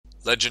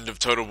Legend of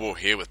Total War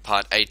here with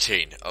part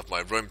 18 of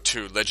my Rome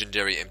 2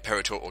 Legendary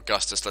Imperator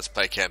Augustus Let's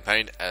Play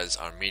campaign as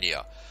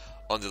Armenia.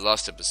 On the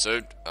last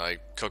episode, I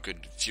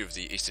conquered a few of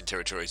the eastern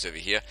territories over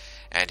here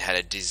and had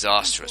a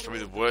disastrous, probably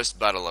the worst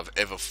battle I've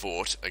ever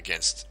fought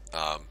against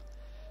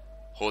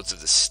hordes of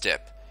the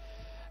steppe.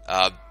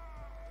 I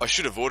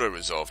should have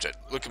auto-resolved it.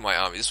 Look at my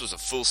army, this was a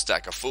full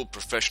stack, a full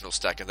professional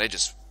stack, and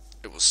it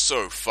was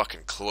so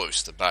fucking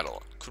close, the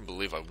battle. I couldn't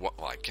believe I won,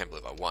 well, I can't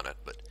believe I won it,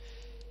 but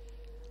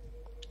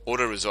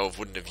auto-resolve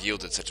wouldn't have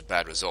yielded such a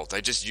bad result.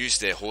 They just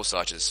used their horse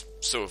archers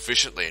so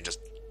efficiently and just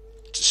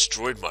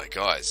destroyed my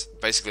guys.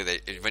 Basically, they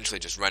eventually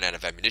just ran out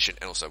of ammunition,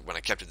 and also when I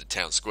captured the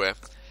town square,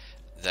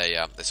 they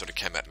sort of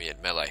came at me at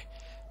melee.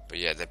 But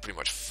yeah, they're pretty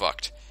much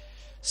fucked.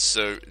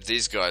 So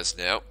these guys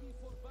now.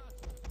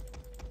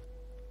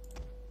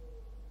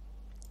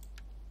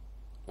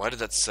 Why did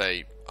that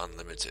say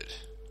unlimited?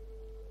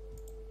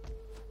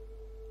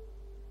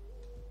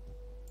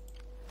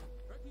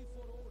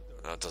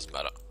 No, it doesn't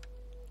matter.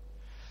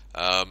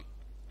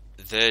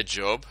 Their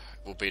job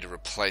will be to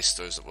replace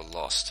those that were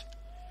lost.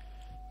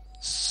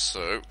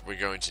 So, we're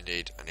going to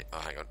need... oh,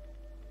 hang on.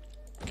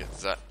 Get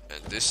that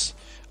and this.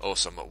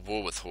 Also, I'm at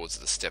war with hordes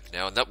of the steppe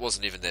now, and that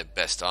wasn't even their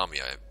best army,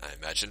 I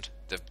imagined.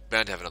 They're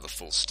bound to have another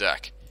full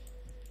stack.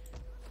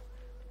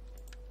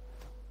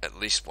 At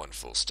least one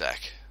full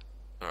stack.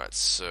 Alright,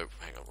 so,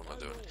 hang on, what am I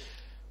doing?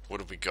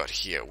 What have we got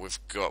here? We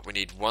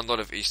need one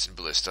lot of eastern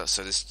ballista,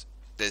 so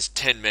there's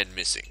 10 men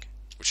missing,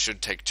 which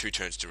should take 2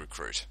 turns to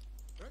recruit.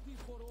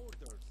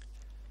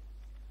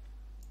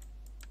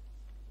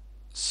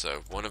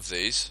 So, one of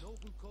these,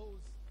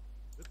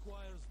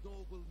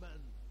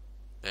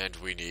 and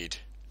we need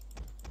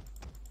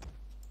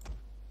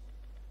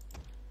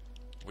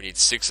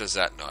 6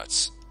 Azat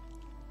Knights.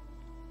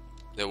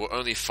 There were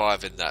only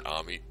 5 in that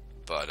army,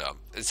 but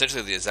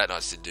essentially the Azat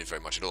Knights didn't do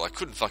very much at all. I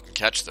couldn't fucking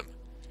catch them.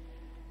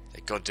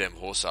 They're goddamn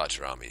horse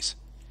archer armies.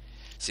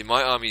 See,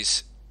 my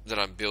armies that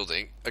I'm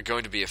building are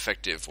going to be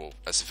effective, or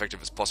as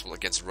effective as possible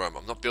against Rome.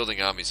 I'm not building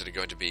armies that are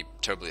going to be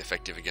terribly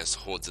effective against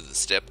hordes of the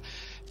steppe,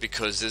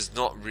 because there's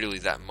not really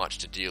that much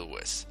to deal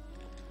with.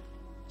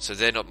 So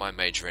they're not my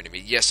major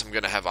enemy. Yes, I'm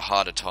going to have a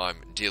harder time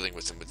dealing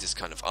with them with this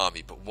kind of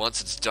army, but once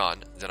it's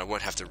done, then I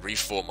won't have to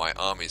reform my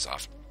armies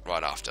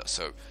right after.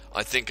 So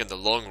I think in the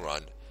long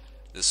run,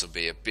 this will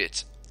be a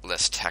bit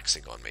less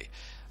taxing on me.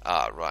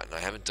 Right, and I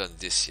haven't done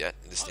this yet,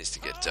 and this needs to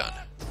get done.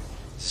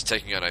 This is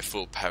taking out a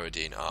full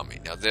Paradine army.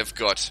 Now, they've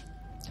got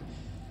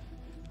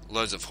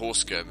loads of horse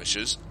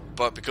skirmishers,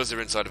 but because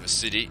they're inside of a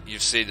city,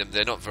 you've seen them,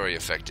 they're not very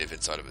effective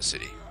inside of a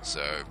city.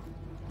 So,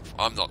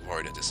 I'm not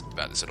worried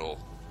about this at all.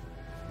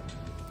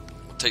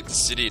 We'll take the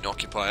city and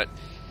occupy it,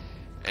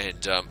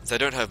 and they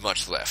don't have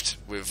much left.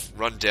 We've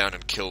run down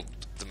and killed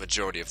the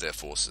majority of their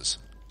forces.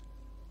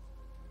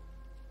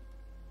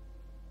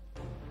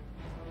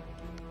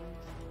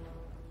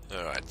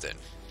 Alright then.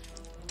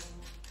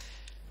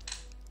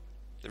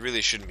 There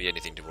really shouldn't be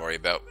anything to worry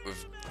about.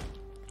 We've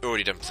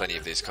already done plenty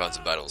of these kinds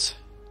of battles.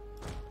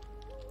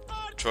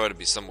 Try to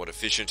be somewhat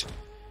efficient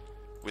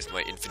with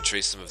my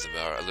infantry. Some of them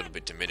are a little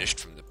bit diminished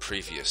from the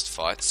previous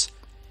fights,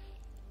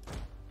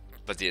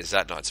 but the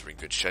Azat Knights are in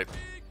good shape.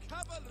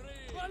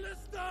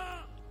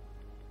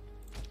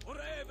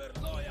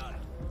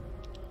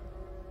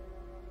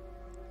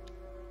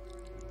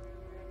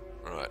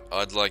 Alright,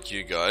 I'd like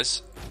you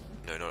guys,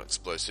 no, not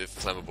explosive,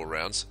 flammable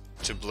rounds,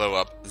 to blow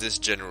up this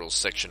general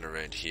section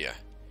around here.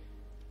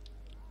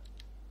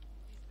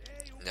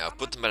 Now,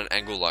 put them at an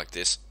angle like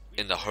this,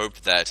 in the hope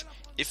that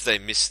if they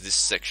miss this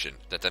section,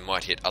 that they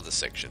might hit other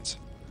sections.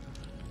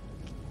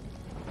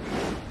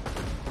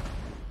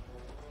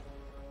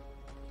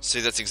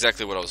 See, that's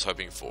exactly what I was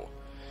hoping for.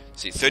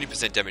 See,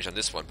 30% damage on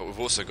this one, but we've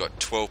also got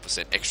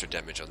 12% extra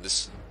damage on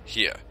this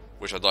here,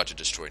 which I'd like to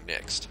destroy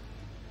next.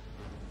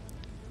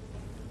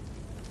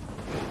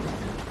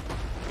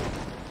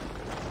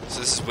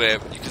 So this is where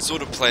you can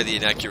sort of play the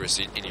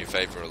inaccuracy in your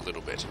favour a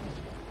little bit.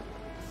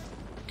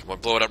 Come on,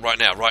 blow it up right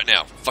now, right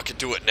now. Fucking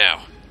do it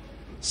now.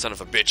 Son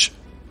of a bitch.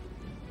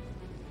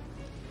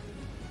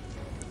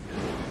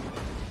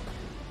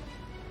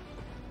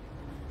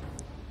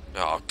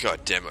 Oh,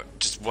 god damn it.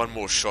 Just one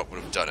more shot would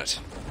have done it.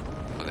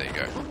 Oh, there you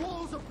go.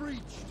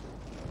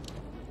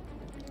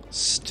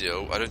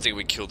 Still, I don't think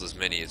we killed as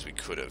many as we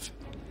could have.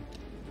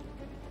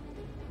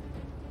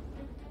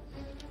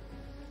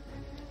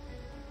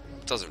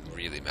 Doesn't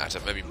really matter.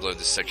 Maybe blow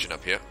this section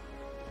up here.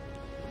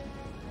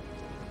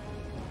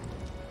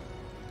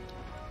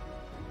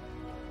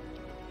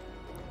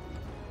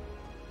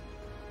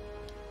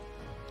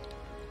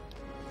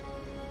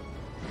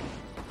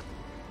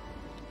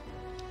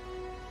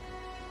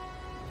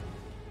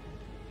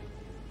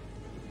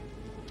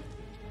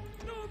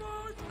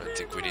 I don't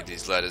think we need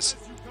these ladders.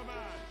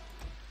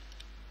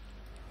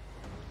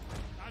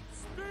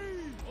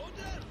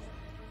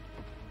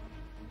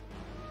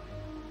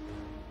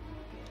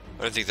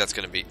 I don't think that's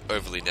going to be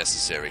overly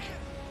necessary.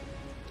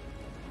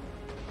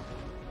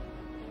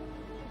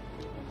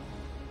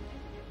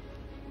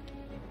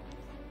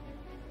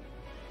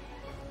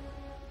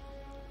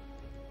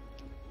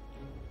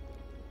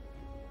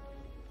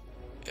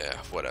 Yeah,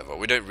 whatever.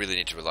 We don't really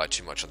need to rely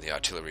too much on the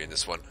artillery in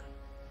this one.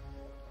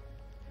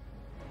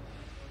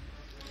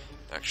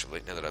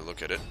 Actually, now that I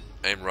look at it,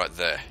 aim right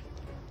there.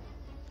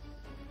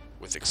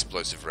 With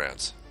explosive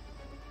rounds.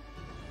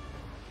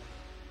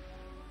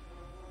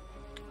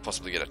 Could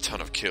possibly get a ton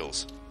of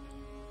kills.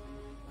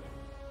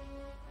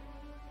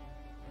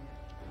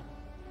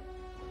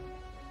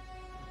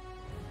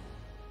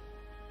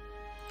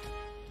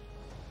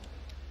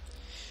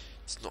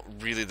 It's not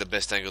really the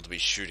best angle to be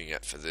shooting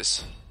at for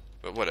this,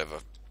 but whatever.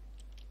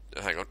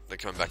 Oh, hang on, they're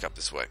coming back up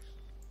this way.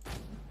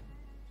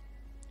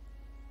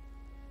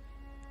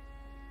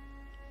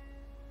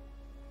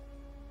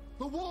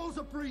 The walls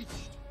are breached!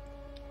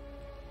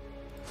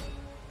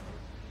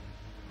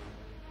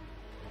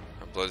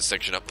 I'll blow this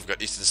section up. We've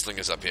got Eastern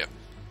Slingers up here.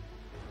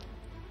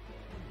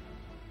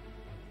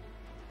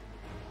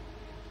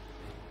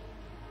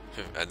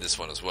 And this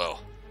one as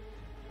well.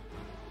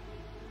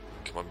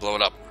 Come on, blow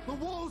it up. The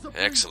walls are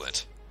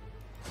Excellent.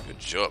 Good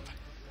job.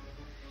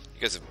 You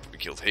guys have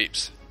killed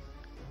heaps.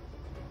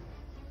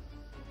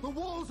 The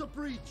walls are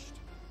breached!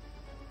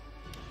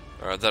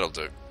 Alright, that'll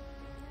do.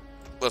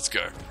 Let's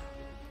go.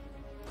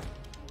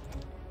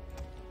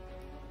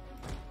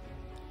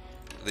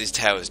 These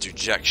towers do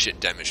jack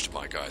shit damage to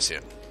my guys here.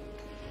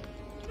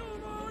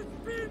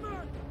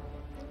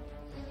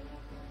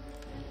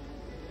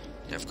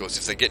 Yeah, of course,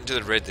 if they get into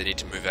the red, they need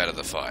to move out of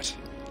the fight.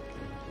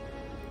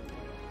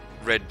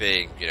 Red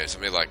being, you know,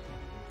 something like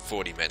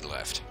 40 men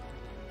left.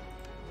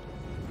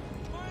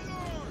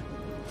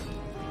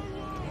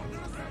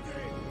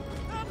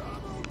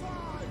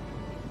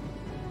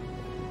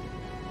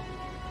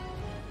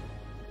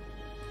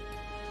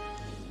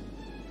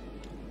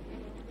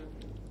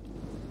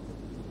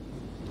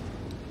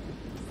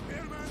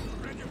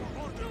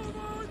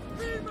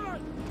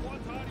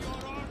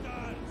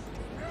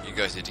 You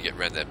guys need to get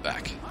round that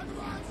back.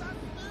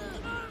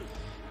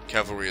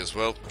 Cavalry as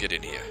well, get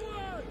in here.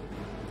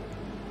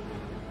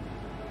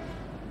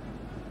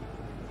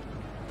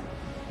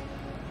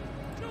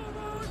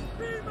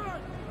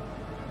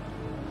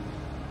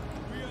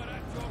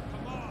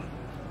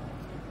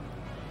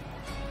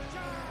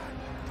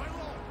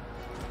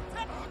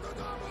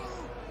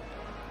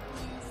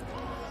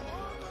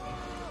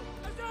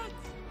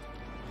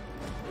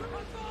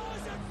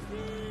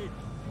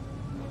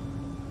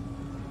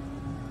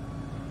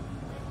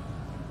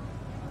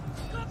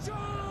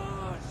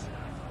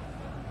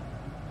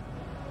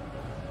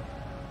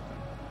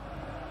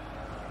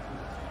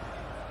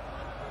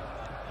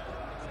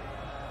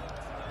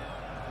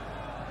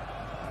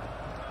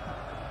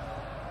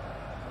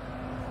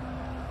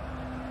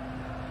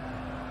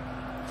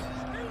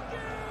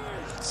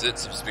 It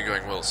seems to be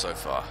going well so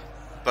far.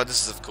 But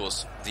this is, of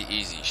course, the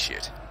easy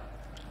shit.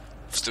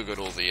 We've still got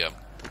all the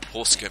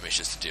horse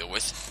skirmishes to deal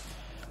with.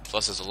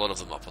 Plus, there's a lot of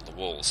them up on the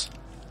walls.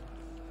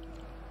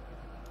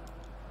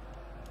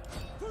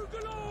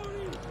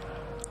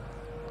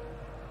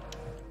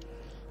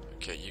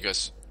 Okay, you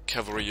guys,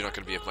 cavalry, you're not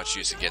going to be of much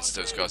use against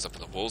those guys up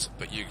on the walls,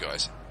 but you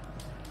guys,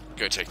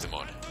 go take them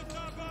on.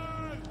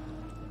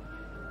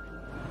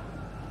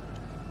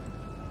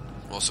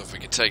 Also, if we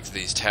can take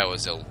these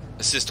towers, they'll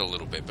assist a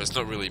little bit, but it's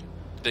not really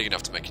big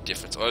enough to make a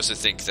difference. I also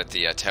think that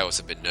the towers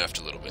have been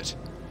nerfed a little bit.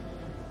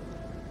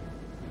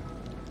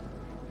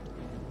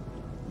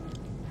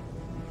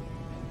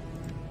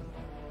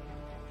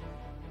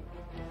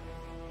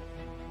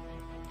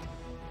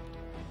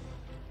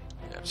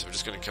 Yeah, so we're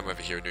just going to come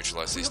over here and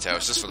neutralize these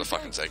towers, just for the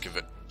fucking sake of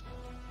it.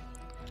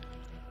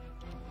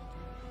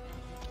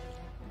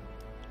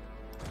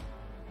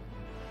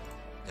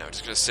 Now, we're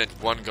just going to send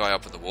one guy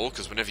up on the wall,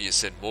 because whenever you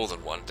send more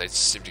than one, they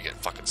seem to get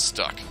fucking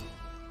stuck.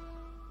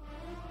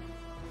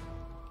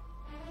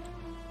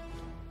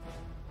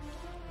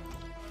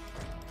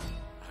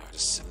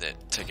 Just sitting there,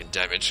 taking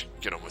damage.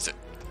 Get on with it.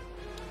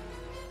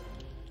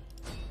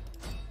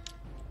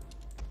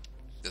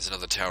 There's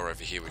another tower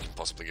over here we can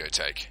possibly go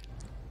take.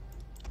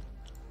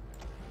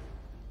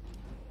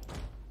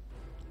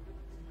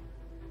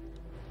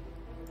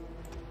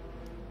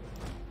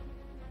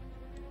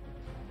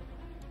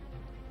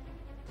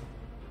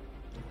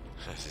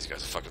 These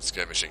guys are fucking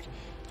skirmishing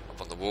up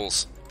on the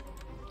walls.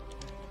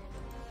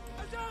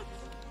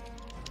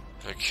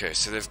 Okay,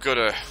 so they've got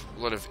a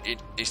lot of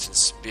Eastern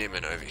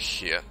Spearmen over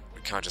here.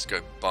 We can't just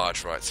go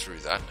barge right through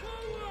that,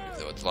 even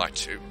though I'd like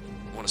to.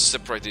 I want to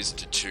separate these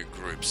into two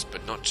groups,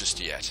 but not just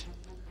yet.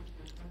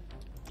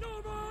 Yeah,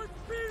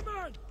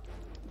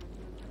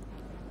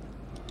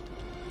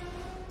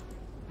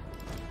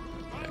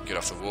 get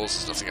off the walls,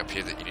 there's nothing up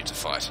here that you need to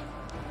fight.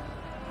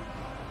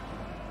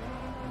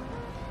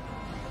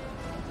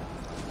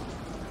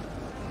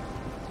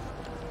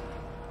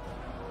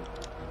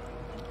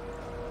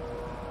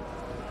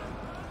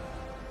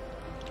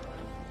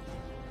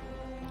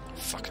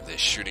 Fucking, they're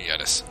shooting at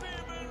us.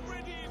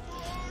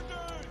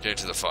 Get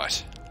into the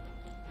fight.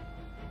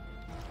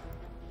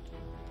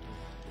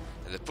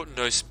 And they've put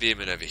no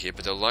spearmen over here,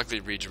 but they'll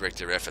likely redirect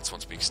their efforts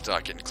once we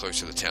start getting close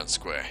to the town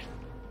square.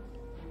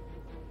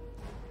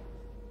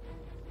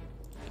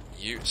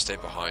 You stay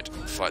behind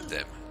and fight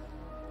them.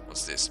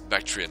 What's this?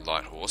 Bactrian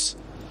light horse.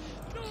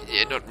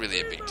 Yeah, not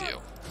really a big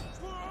deal.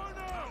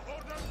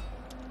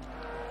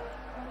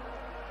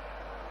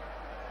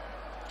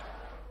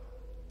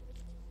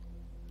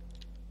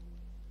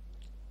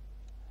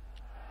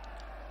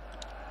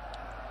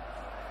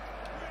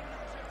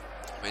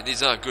 I mean,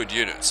 these are good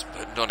units,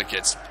 but not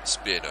against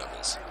spear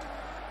nobles.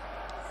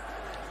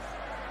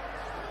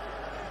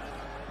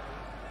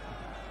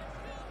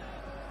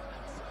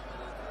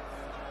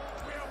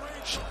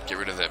 Get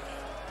rid of them.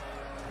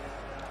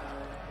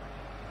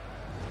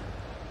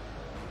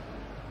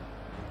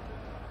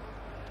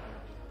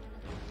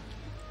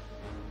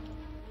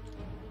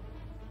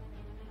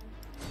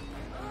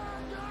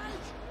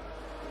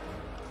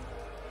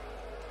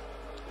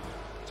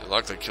 They'll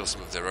likely kill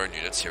some of their own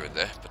units here and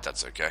there, but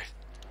that's okay.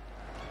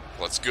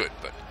 Well, it's good,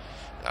 but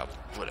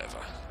whatever.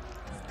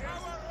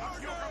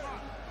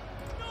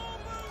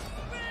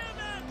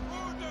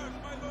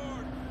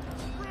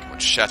 Come on,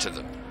 shatter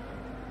them.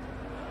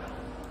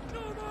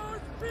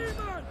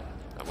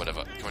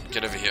 Whatever. Come on,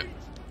 get over here.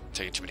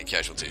 Taking too many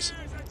casualties.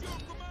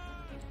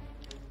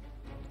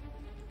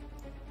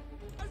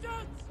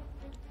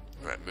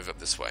 Alright, move up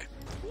this way.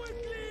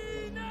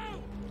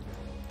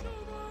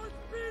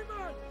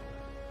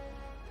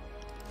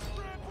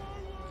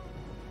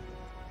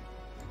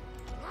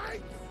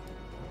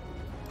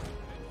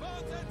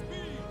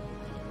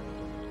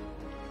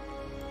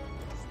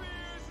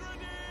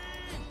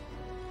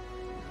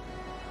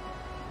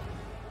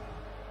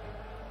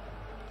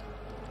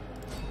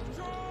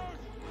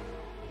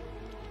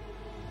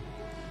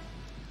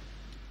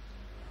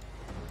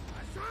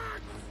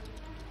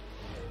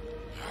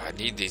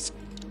 I need these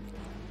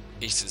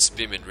Eastern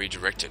Spearmen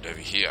redirected over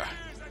here.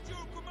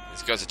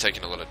 These guys are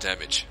taking a lot of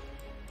damage.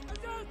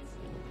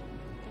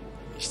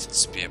 Eastern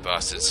Spear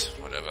bastards,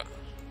 whatever.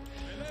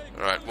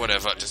 Alright,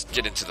 whatever, just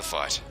get into the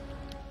fight.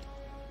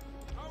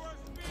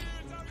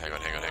 Hang on.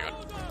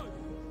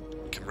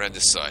 Come around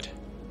this side.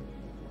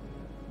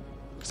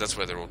 Because that's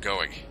where they're all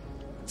going.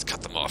 Let's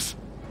cut them off.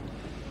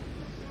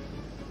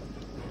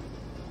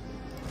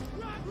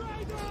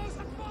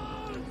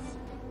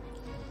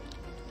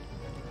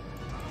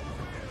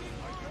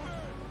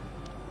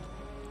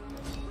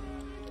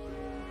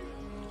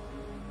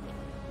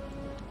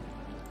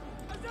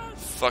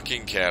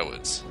 Fucking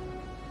cowards.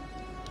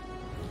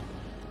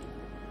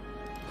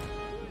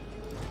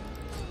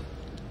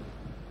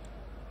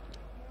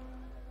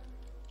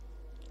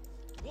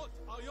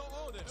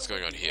 What's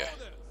going on here?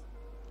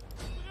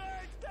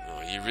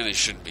 Oh, you really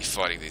shouldn't be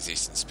fighting these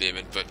Eastern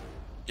Spearmen, but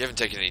you haven't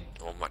taken any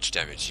or much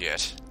damage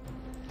yet.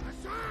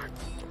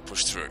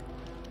 Push through.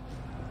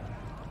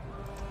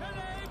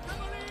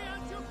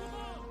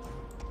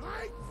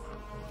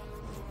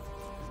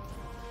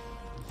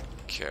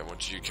 Okay, I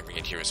want you coming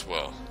in here as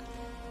well.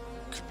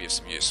 Could be of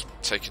some use.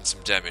 Taking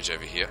some damage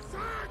over here.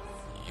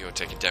 You're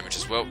taking damage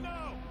as well.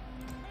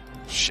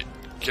 Shit.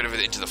 Get over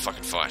there into the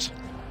fucking fight.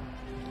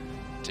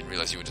 Didn't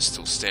realize you were just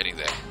still standing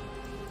there.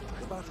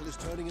 The battle is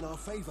turning in our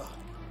favor.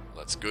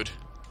 That's good.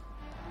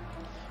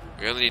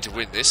 We only need to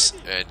win this,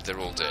 and they're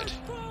all dead.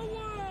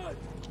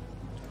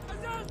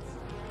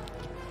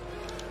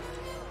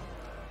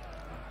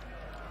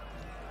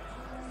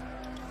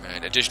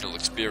 And additional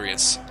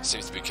experience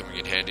seems to be coming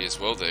in handy as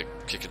well. They're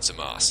kicking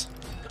some ass.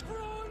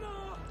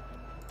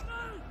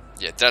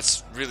 Yeah,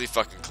 that's really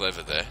fucking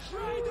clever there.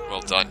 Well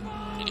done,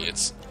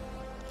 idiots.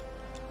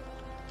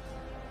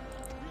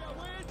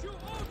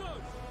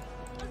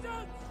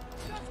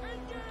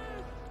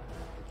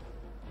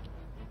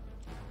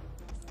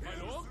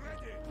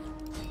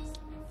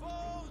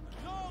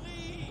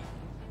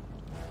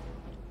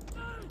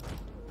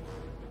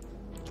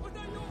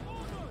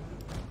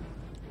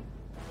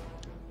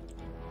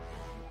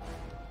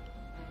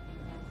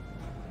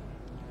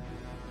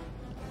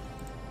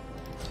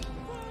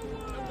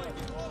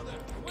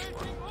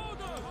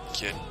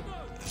 Get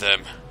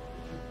them.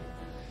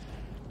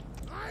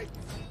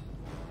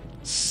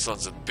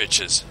 Sons of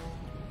bitches.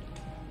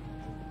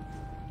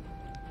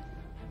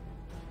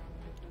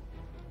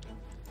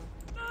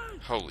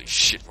 Holy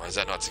shit, my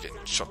Zealots are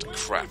getting shot to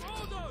crap.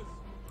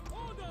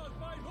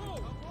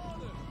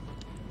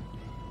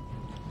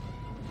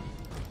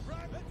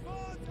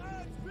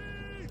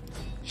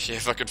 Yeah,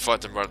 if I could fight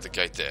them right at the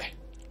gate there.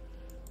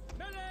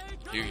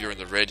 You're in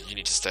the red, you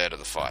need to stay out of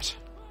the fight.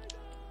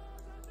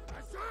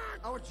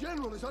 Our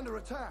general is under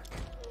attack.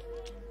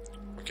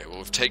 Okay, well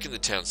we've taken the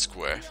town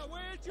square.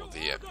 Or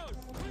the,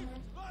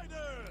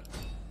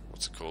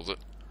 what's it called?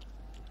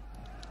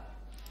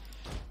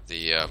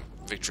 The,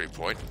 victory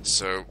point.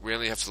 So we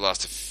only have to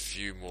last a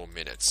few more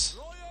minutes.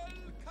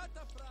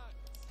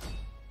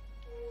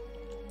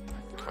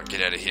 Come on,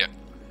 get out of here.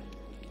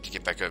 Need to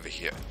get back over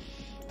here.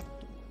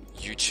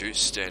 You two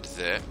stand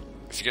there.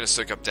 If you're going to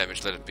soak up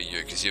damage, let it be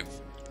you, because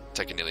you've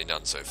taken nearly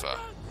none so far.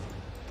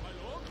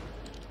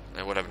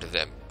 And what happened to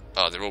them?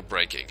 Oh, they're all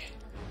breaking.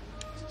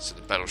 So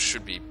the battle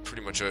should be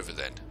pretty much over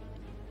then.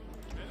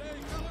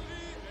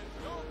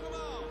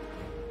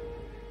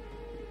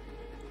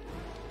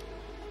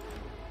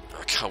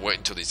 I can't wait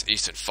until these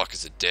eastern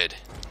fuckers are dead.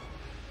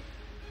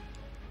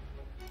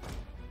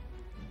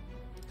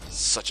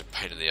 Such a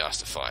pain in the ass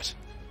to fight.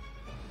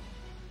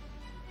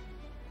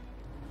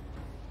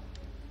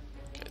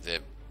 Okay, they're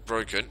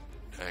broken.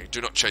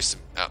 Do not chase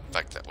them out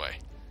back that way.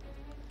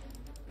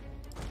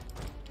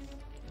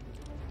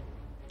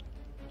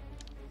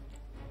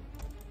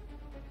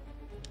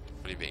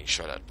 What are you being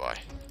shot at by?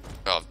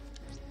 Oh,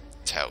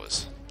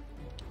 towers.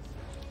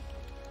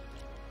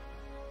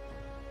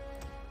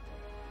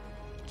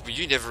 Were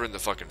you never in the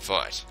fucking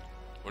fight?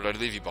 Or did I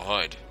leave you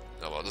behind?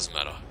 Oh well, it doesn't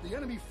matter. The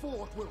enemy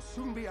fort will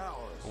soon be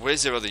ours.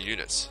 Where's their other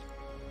units?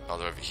 Oh,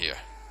 they're over here.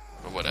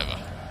 Or whatever.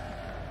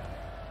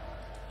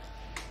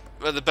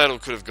 Well, the battle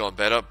could have gone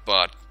better,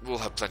 but we'll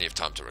have plenty of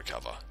time to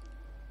recover.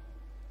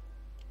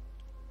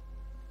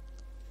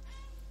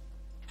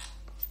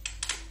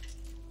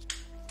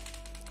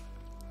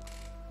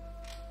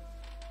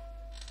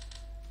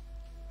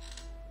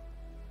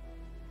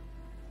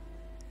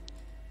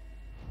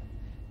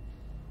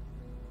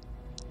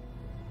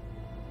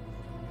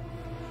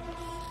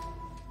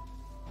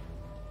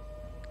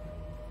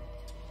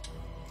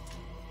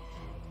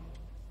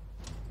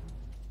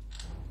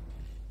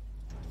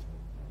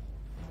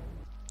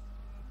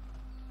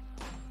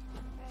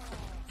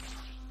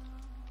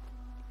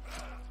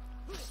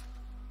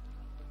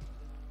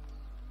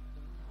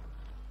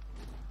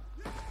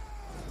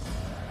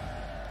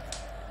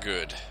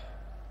 Good.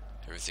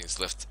 Everything's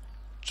left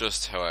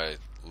just how I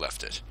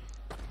left it.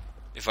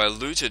 If I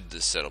looted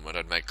this settlement,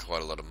 I'd make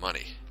quite a lot of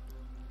money.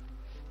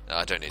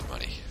 I don't need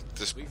money.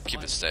 Just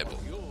keep it stable.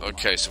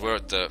 Okay, so we're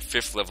at the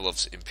 5th level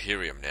of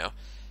Imperium now.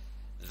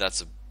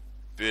 That's a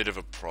bit of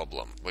a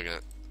problem. We're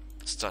gonna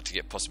start to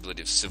get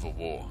possibility of civil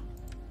war.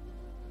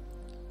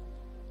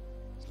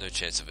 No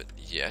chance of it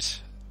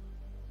yet.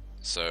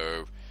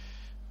 So,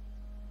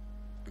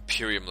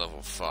 Imperium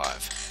level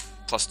 5.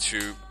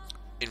 +2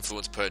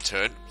 influence per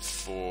turn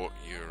for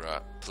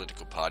your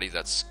political party.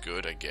 That's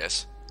good, I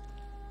guess.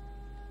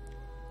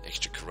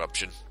 Extra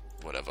corruption,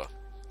 whatever.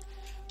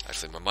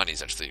 Actually, my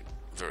money's actually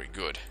very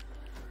good.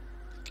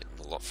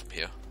 Getting a lot from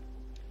here.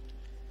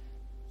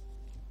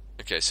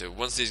 Okay, so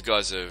once these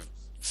guys are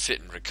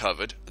fit and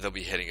recovered, they'll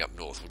be heading up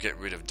north. We'll get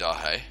rid of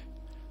Dahe.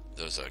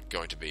 Those are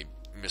going to be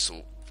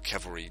missile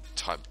cavalry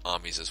type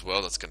armies as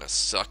well. That's gonna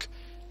suck.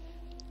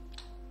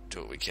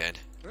 Do what we can.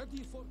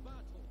 Ready for battle.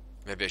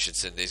 Maybe I should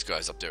send these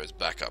guys up there as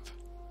backup.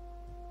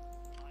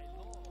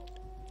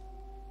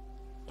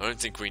 I don't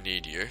think we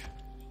need you.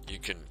 You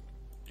can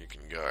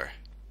go.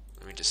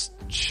 Let me just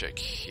check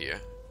here.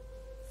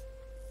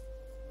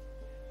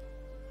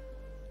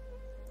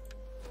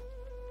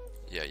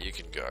 Yeah, you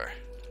can go.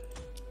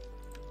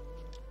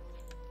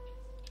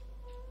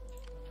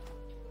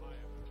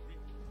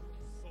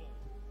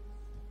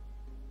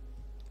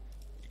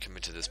 You come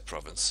into this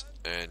province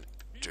and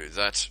do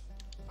that.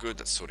 Good,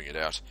 that's sorting it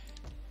out.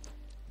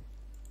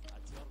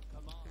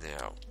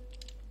 Now,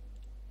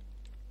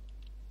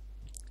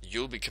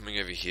 you'll be coming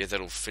over here.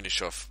 That'll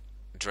finish off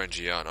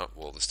Drangiana.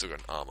 Well, they've still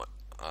got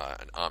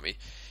an army,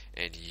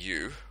 and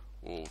you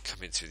will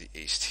come in through the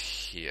east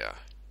here.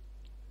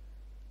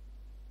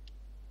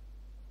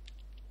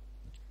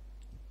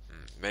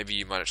 Maybe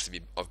you might actually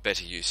be of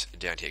better use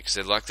down here, because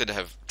they're likely to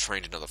have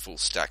trained another full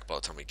stack by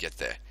the time we get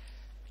there.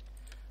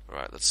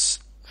 Alright, let's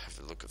have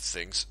a look at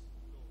things.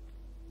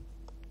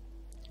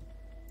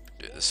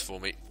 Do this for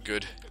me.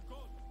 Good.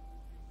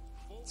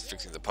 It's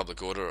fixing the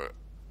public order,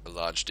 a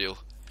large deal.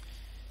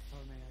 How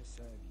may I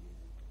serve you?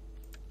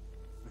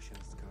 I shall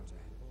scout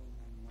ahead. All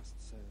men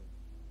must serve.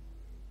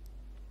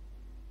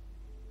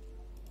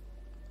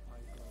 I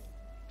go.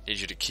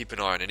 Need you to keep an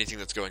eye on anything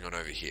that's going on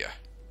over here.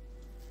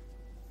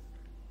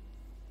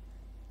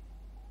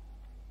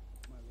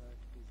 My work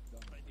is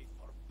done. Ready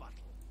for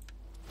battle.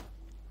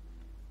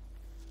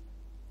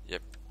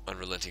 Yep,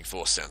 unrelenting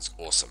force sounds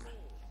awesome.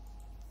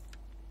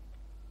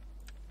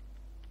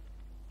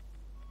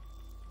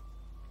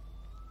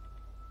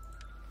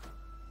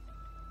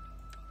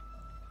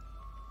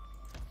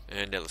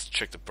 And now let's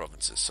check the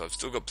provinces. So I've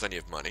still got plenty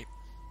of money.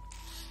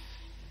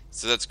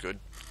 So that's good.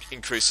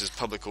 Increases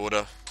public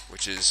order,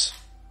 which is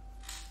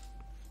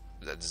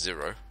at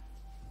 0.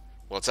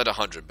 Well, it's at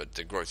 100, but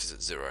the growth is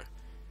at 0.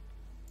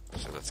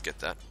 So let's get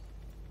that.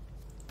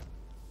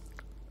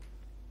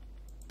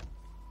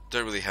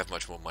 Don't really have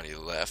much more money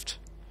left.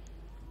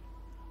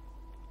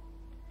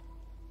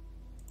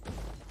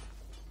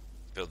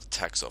 Build the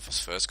tax office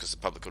first, because the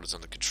public order is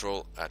under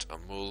control. At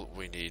Amul,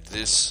 we need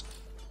this.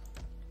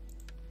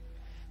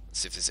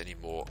 See if there's any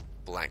more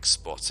blank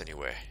spots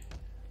anywhere.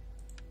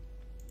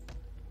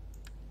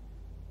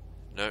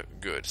 No,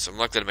 good. So I'm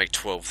likely to make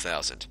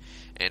 12,000,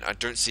 and I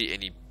don't see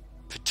any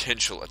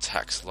potential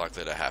attacks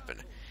likely to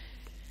happen.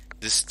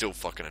 This still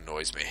fucking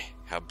annoys me,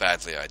 how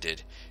badly I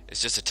did.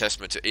 It's just a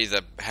testament to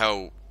either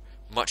how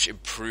much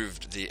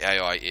improved the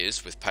AI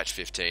is with patch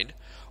 15,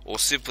 or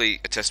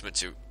simply a testament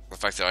to the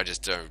fact that I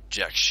just don't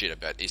jack shit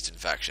about Eastern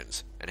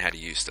factions and how to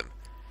use them.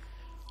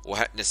 Or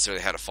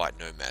necessarily how to fight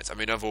nomads. I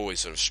mean, I've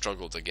always sort of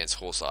struggled against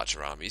horse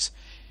archer armies,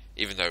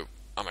 even though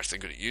I'm actually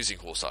good at using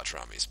horse archer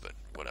armies, but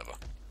whatever.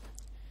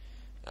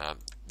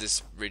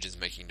 This region's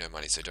making no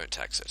money, so don't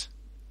tax it.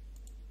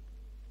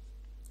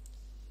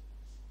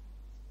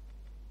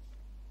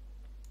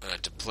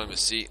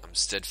 Diplomacy, I'm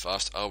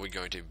steadfast. Are we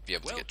going to be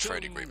able to get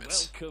trade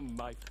agreements? Welcome,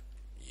 my...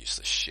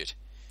 Useless shit.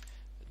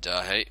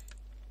 Dahe.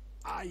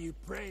 Are you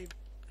brave?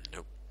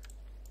 Nope.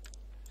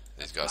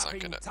 These guys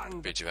aren't gonna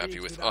Tongue be that too happy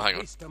speaks with... without Oh, hang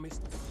on. wisdom is-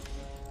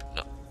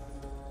 No.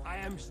 I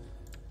am.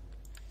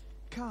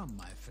 Come,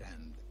 my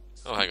friend.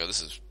 Oh, hang on,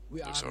 this is...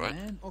 We looks are alright.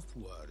 men of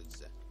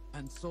words,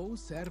 and so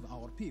serve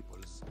our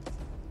peoples.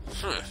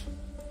 Huh.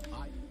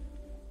 I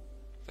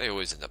They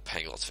always end up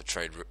paying lots for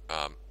trade...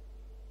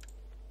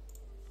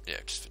 yeah,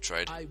 just for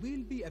trade. I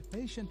will be a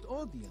patient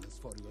audience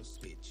for your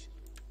speech.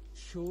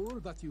 Sure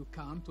that you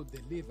come to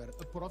deliver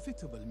a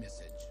profitable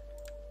message.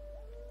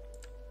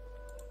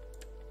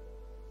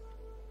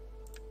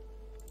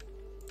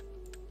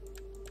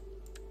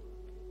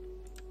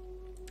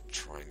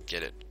 Try and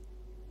get it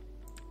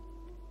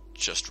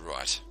just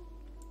right.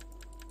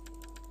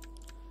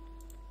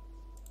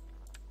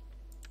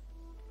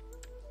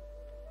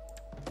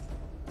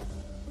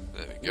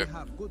 There we We go.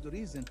 have good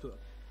reason to.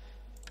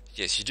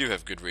 Yes, you do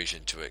have good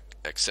reason to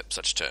accept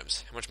such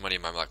terms. How much money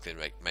am I likely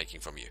to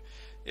making from you?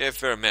 Yeah, a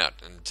fair amount,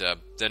 and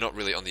they're not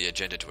really on the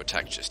agenda to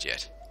attack just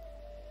yet.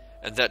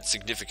 And that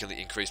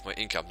significantly increased my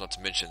income, not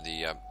to mention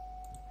the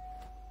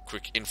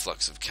quick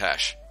influx of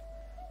cash.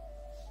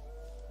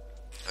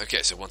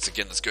 Okay, so once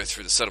again, let's go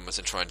through the settlements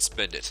and try and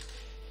spend it.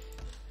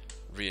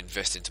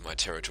 Reinvest into my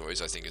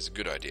territories, I think, is a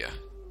good idea.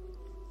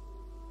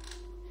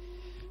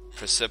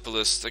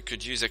 Persepolis, they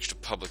could use extra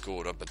public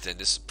order, but then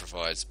this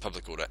provides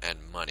public order and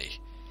money.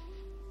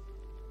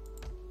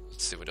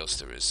 Let's see what else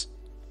there is.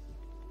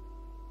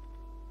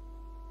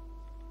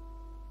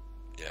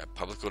 Yeah,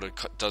 public order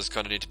does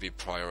kind of need to be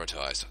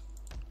prioritized.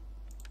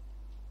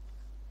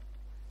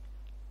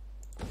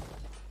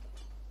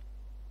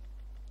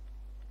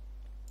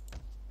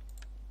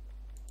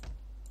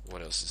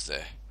 What else is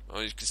there?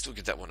 Oh, you can still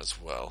get that one as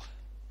well.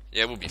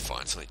 Yeah, we'll be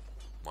fine. It's only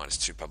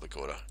 -2 public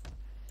order.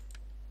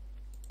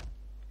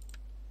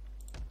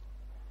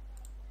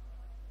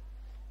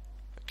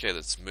 Okay,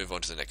 let's move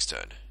on to the next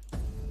turn.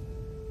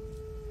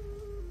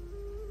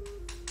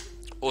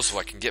 Also,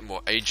 I can get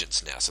more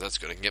agents now, so that's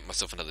good. I can get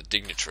myself another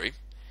dignitary,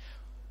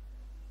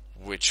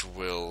 which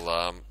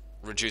will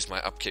reduce my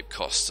upkeep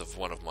costs of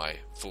one of my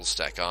full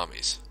stack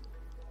armies.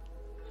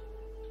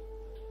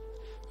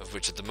 Of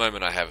which at the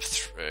moment I have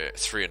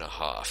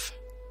 3.5.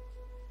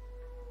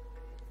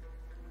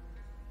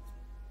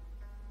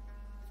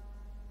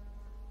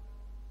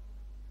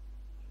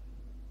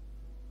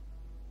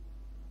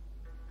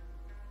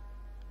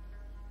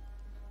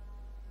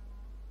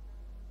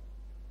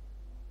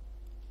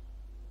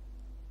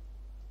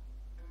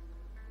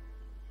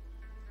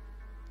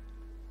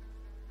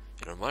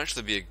 You know, it might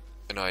actually be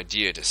an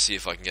idea to see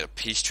if I can get a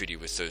peace treaty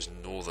with those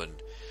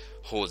northern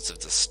hordes of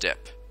the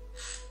steppe.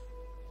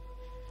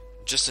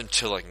 Just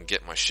until I can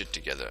get my shit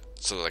together,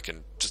 so that I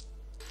can just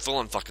full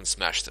on fucking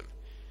smash them.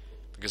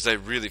 Because they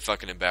really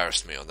fucking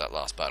embarrassed me on that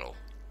last battle.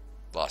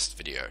 Last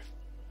video.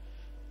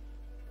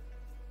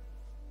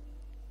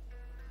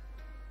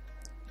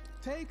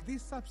 Take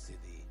this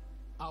subsidy.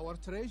 Our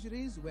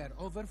treasuries were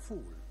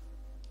overfull.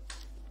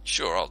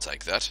 Sure, I'll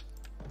take that.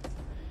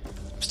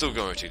 I'm still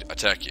going to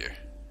attack you.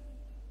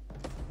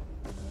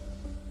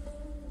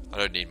 I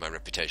don't need my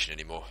reputation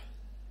anymore.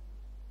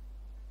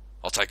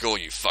 I'll take all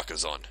you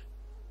fuckers on.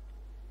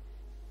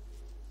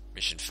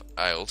 Mission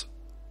failed.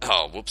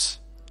 Oh, whoops.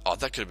 Oh,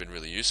 that could have been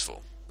really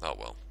useful. Oh,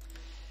 well.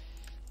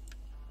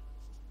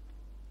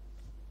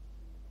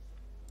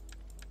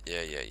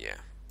 Yeah.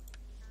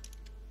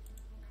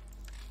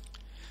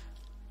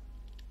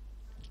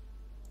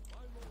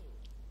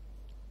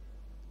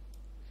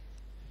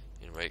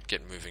 Anyway,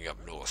 get moving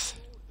up north.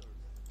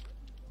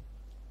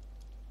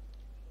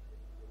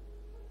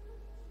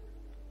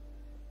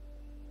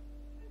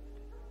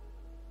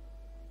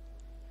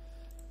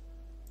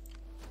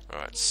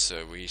 Alright,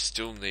 so we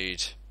still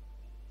need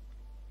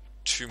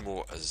 2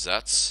 more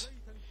Azats,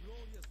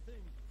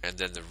 and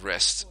then the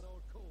rest,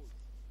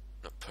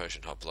 not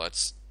Persian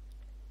hoplites,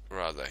 where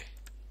are they?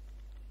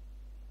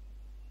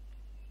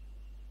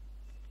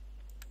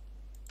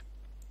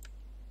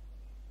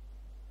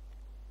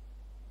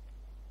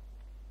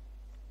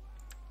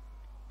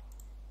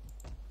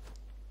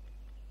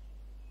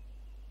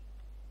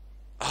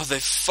 Oh, they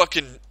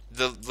fucking,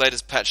 the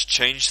latest patch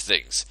changed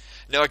things.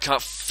 Now I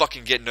can't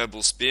fucking get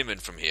Noble Spearmen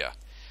from here.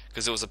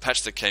 Because there was a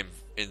patch that came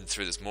in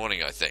through this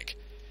morning, I think.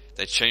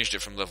 They changed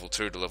it from level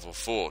 2 to level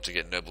 4 to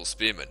get Noble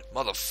Spearmen.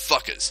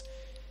 Motherfuckers!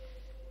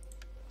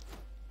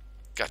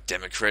 God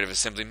damn it, Creative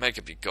Assembly, make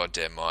up your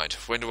goddamn mind.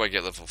 When do I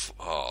get level 4?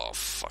 Oh,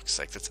 fuck's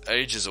sake, that's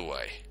ages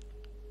away.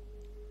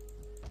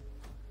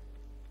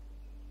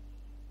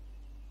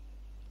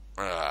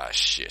 Ah,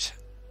 shit.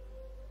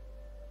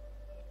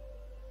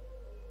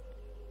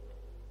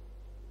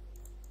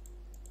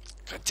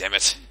 God damn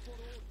it.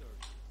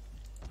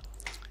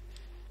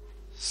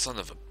 Son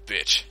of a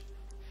bitch.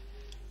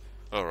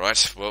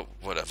 Alright, well,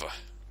 whatever.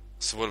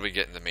 So what do we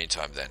get in the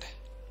meantime then?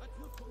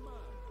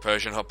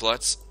 Persian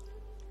hoplites?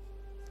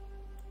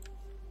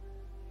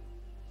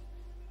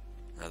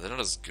 No, they're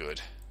not as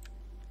good.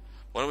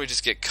 Why don't we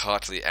just get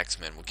Cartley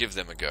Axemen? We'll give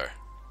them a go.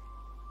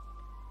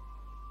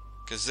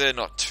 Because they're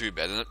not too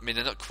bad. I mean,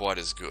 they're not quite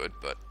as good,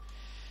 but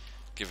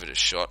give it a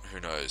shot. Who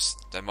knows?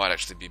 They might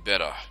actually be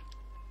better.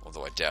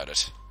 Although I doubt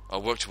it.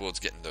 I'll work towards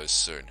getting those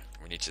soon.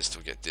 We need to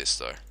still get this,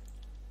 though.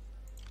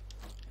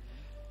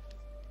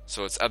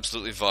 So it's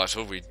absolutely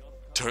vital we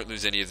don't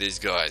lose any of these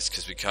guys,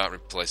 because we can't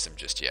replace them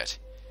just yet.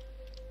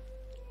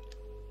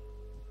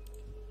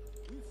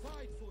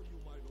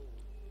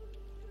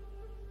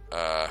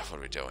 What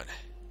are we doing?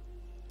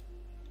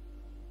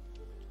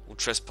 We'll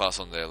trespass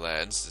on their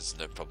lands, there's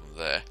no problem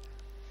there.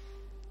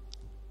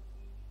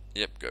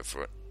 Yep, go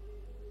for it.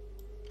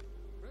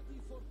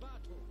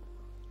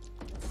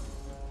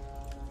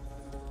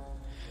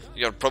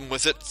 You got a problem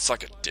with it?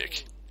 Suck a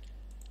dick.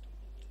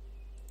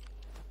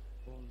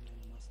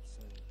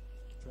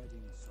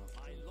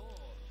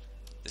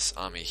 This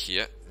army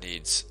here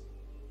needs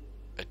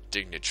a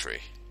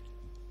dignitary.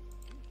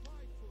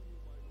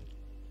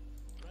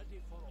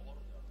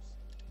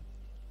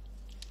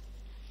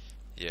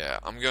 Yeah,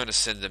 I'm going to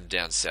send them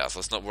down south.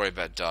 Let's not worry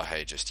about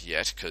Dahe just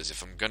yet, because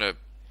if I'm going to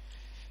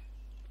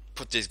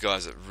put these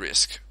guys at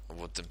risk, I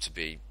want them to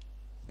be...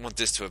 I want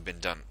this to have been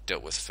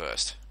dealt with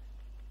first.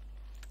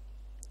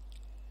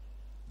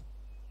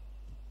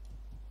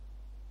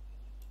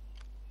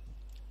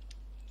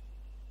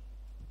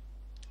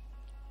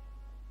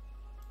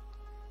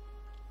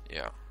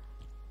 Yeah.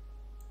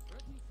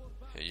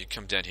 Here, you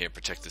come down here and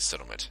protect this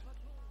settlement.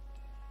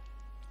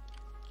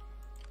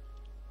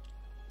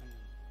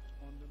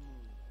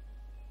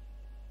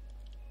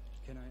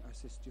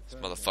 This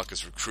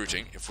motherfucker's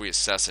recruiting. If we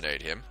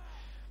assassinate him,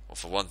 well,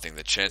 for one thing,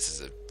 the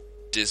chances are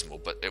dismal,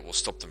 but it will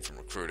stop them from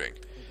recruiting.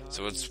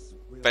 So it's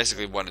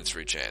basically 1 in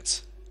 3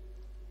 chance.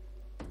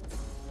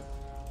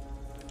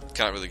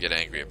 Can't really get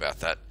angry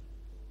about that.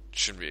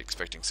 Shouldn't be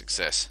expecting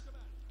success.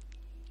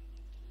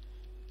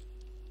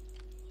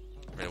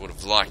 I mean, I would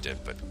have liked it,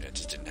 but it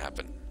just didn't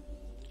happen.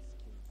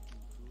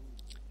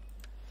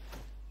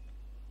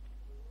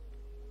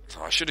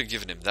 Oh, I should have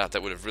given him that.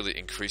 That would have really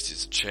increased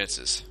his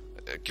chances.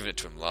 Given it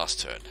to him last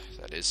turn,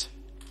 that is.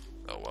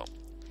 Oh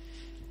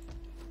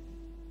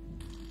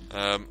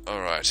well.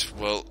 Alright,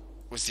 well,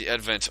 with the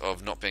advent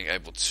of not being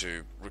able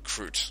to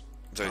recruit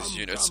those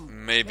units,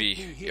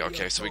 maybe... Yeah,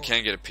 okay, so we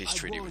can get a peace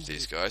treaty with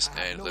these guys,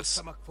 and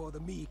let's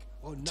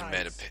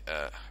demand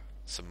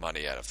some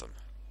money out of them.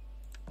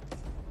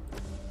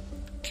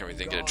 Can we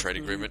then get a trade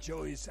agreement?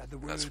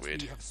 That's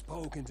weird.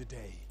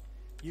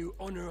 You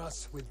honor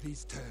us with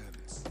these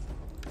terms.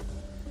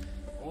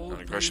 An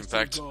aggression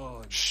pact?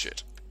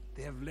 Shit.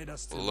 They have led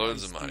us to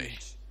loads of money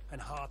and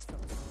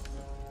heartfelt.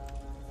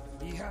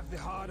 Ye have the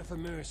heart of a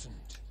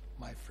merchant,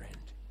 my friend.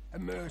 A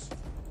merchant.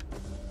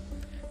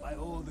 By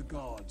all the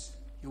gods,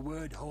 your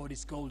word hoard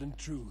is golden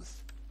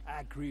truth.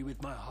 I agree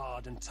with my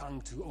heart and tongue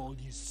to all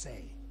you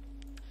say.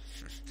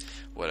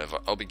 Whatever.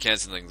 I'll be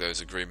cancelling those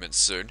agreements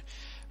soon,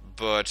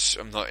 but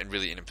I'm not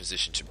really in a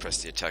position to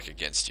press the attack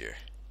against you.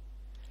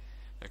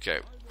 Okay,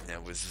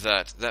 now with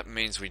that, that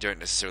means we don't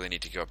necessarily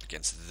need to go up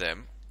against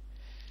them.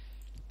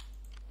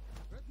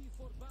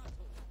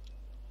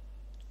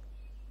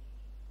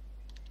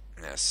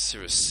 Now,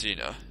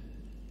 Siracina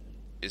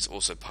is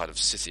also part of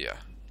Scythia.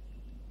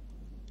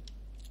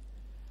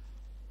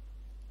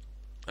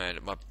 And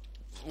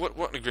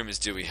what agreements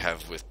do we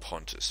have with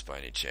Pontus, by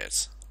any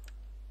chance?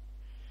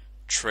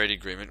 Trade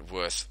agreement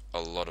worth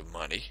a lot of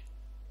money.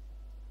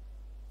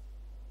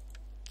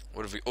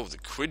 What have we... Oh, the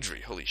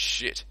Quidri, holy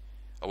shit.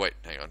 Oh wait,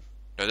 hang on.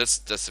 No, that's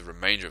the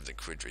remainder of the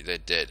Quidri, they're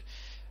dead.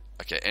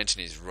 Okay,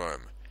 Antony's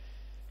Rome.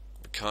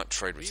 We can't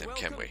trade with them,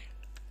 can we?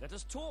 Let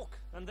us talk,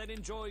 and then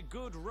enjoy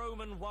good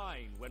Roman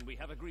wine when we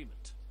have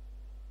agreement.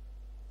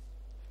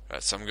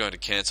 Right, so I'm going to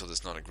cancel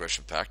this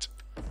non-aggression pact.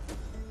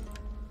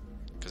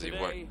 Because he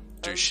won't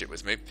do shit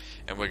with me.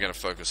 And we're going to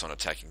focus on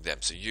attacking them.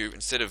 So you,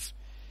 instead of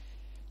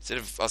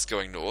us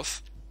going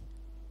north,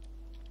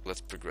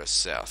 let's progress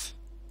south.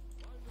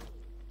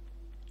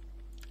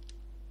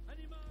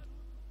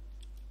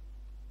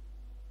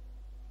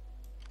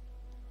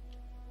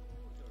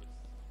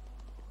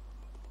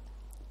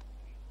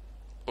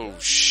 Oh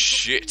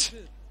shit!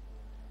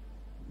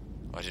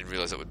 I didn't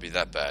realize it would be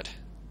that bad.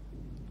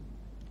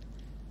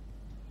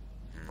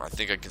 I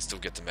think I can still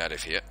get them out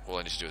of here. All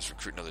I need to do is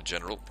recruit another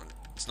general.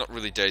 It's not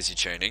really daisy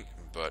chaining,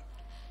 but...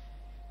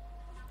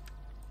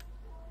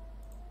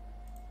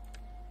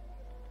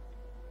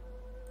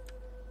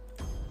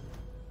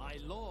 My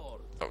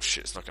lord. Oh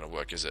shit, it's not gonna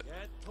work, is it?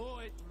 Get to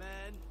it,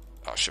 man.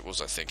 Oh shit, what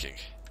was I thinking?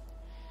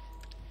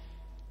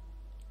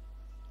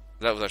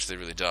 That was actually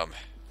really dumb.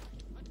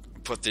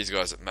 Put these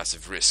guys at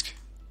massive risk.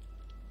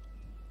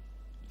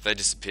 If they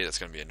disappear, that's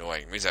going to be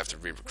annoying. It means I have to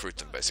re-recruit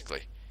them,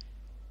 basically.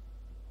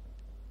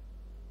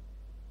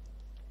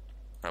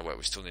 Oh wait,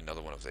 we still need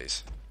another one of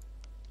these.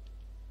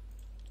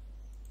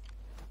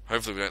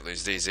 Hopefully we don't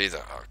lose these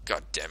either. Oh,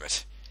 god damn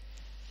it.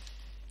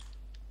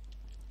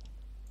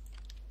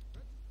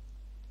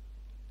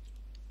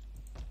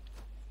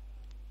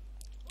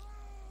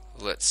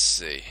 Let's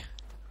see.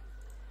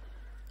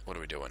 What are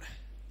we doing?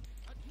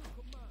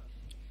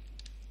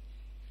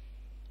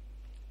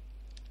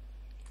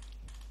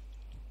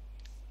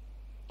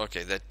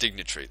 Okay, that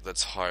dignitary.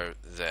 Let's hire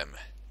them.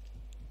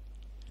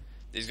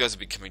 These guys will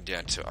be coming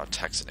down to our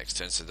taxa next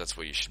turn, so that's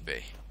where you should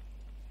be.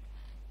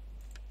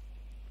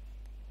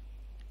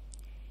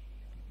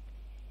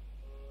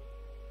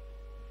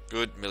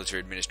 Good. Military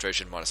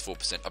administration, minus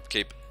 4%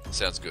 upkeep.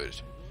 Sounds good.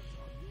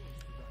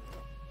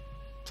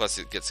 Plus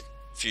it gets a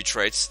few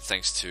traits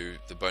thanks to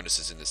the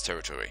bonuses in this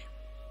territory.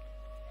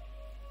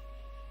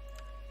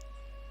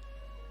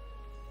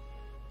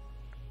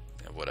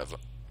 Yeah, whatever.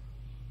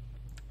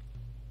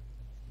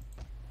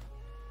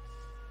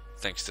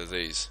 Thanks to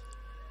these.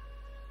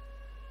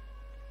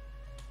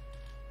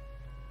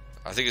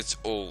 I think it's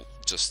all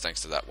just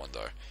thanks to that one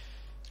though.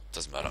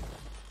 Doesn't matter.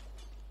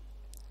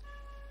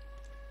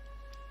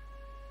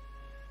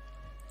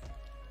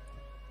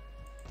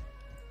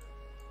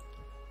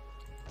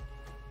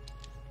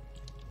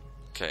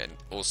 Okay, and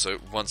also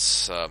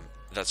once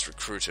that's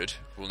recruited,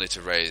 we'll need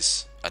to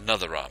raise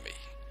another army,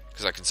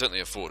 because I can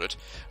certainly afford it.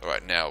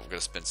 Alright, now we're going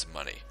to spend some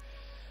money.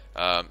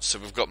 So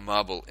we've got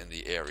marble in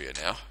the area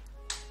now.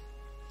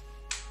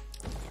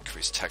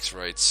 Increase tax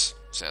rates,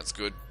 sounds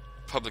good.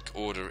 Public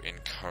order in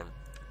current...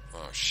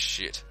 Oh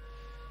shit.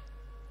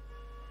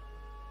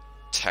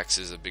 Tax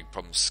is a big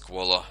problem.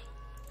 Squalor.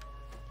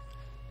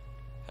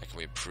 How can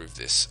we improve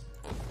this?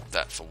 Well,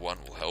 that for one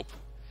will help.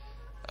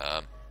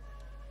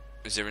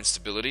 Is there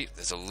instability?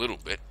 There's a little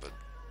bit, but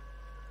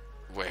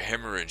we're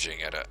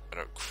hemorrhaging at a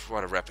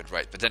quite a rapid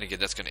rate. But then again,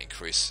 that's going to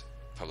increase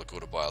public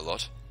order by a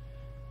lot.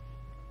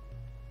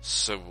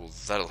 So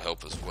that'll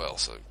help as well.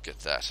 So get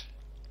that.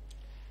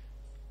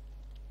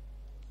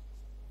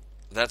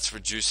 That's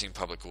reducing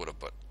public order,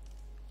 but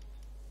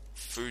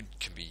food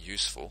can be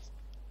useful.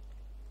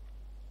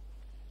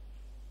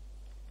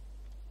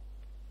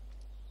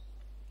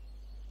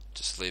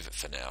 Just leave it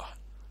for now.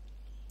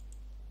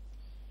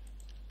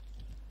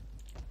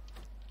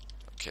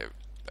 Okay,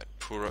 but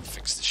Pura,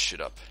 fix this shit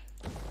up.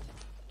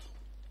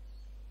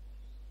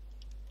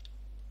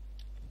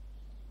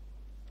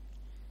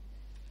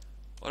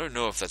 I don't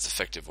know if that's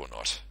effective or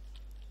not.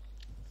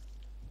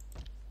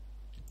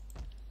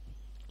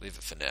 Leave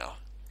it for now.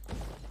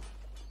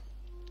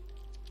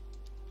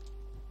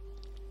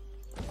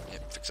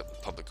 Yep, fix up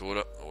the public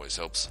order, always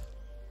helps.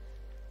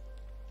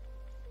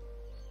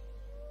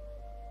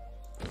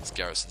 It's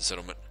garrison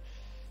settlement.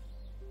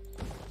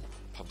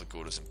 Public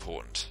order is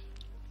important.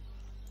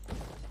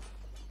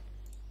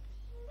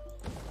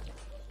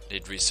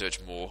 Need research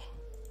more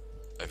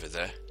over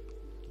there.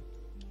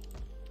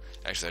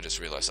 Actually, I just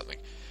realised something.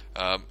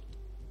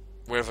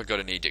 Where have I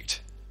got an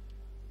edict?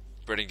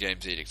 Breeding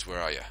Games edict, where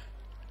are you?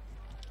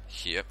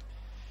 Here.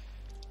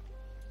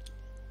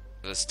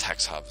 That's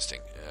tax harvesting.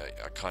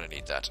 I kind of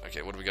need that.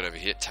 Okay, what do we got over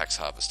here? Tax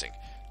harvesting.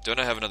 Don't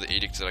I have another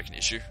edict that I can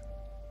issue?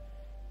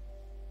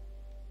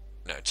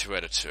 No, 2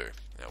 out of 2.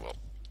 Oh well.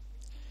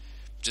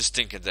 Just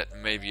thinking that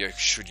maybe I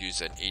should use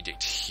an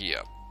edict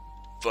here.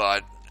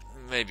 But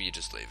maybe you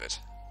just leave it.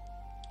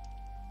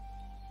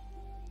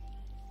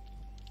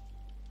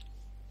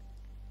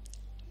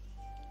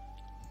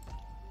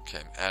 Okay,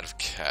 I'm out of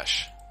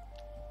cash.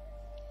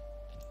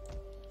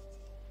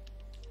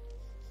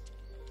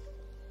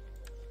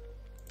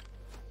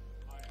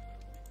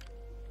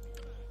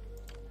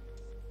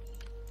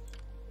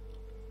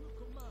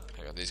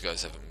 Hang on, these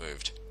guys haven't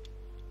moved.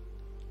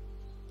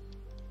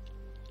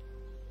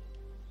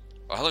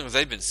 Oh, how long have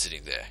they been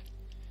sitting there?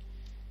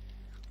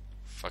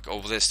 Fuck,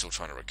 oh, they're still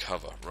trying to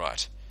recover,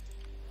 right.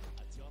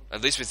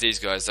 At least with these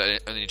guys, I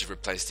only need to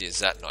replace the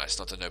Azat Knights,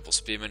 not the Noble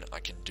Spearmen. I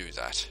can do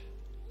that.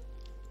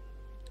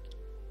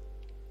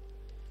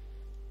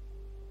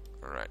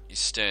 Alright, you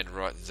stand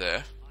right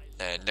there.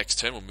 And next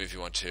turn we'll move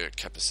you on to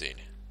Capucine.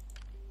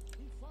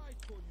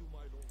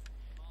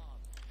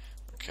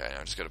 Okay, now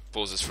I'm just going to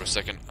pause this for a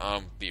second.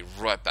 I'll be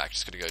right back,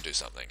 just going to go do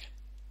something.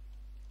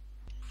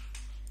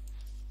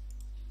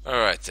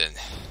 Alright then,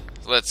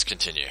 let's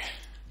continue.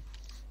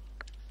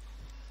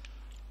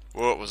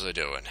 What was I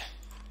doing?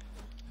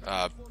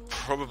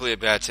 Probably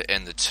about to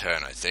end the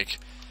turn, I think.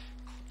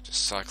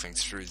 Just cycling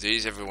through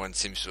these, everyone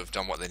seems to have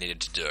done what they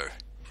needed to do.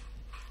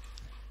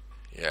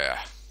 Yeah,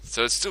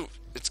 so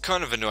it's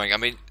kind of annoying. I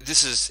mean,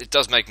 it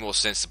does make more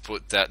sense to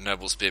put that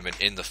Noble Spearman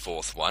in the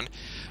 4th one.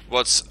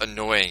 What's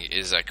annoying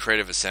is that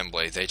Creative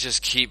Assembly, they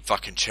just keep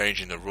fucking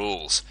changing the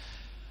rules.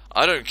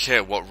 I don't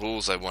care what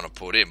rules they want to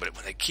put in, but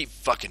when they keep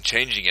fucking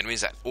changing it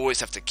means I always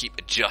have to keep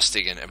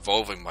adjusting and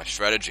evolving my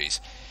strategies,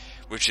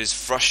 which is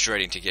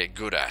frustrating to get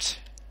good at.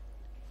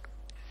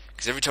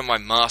 Because every time I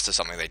master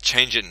something, they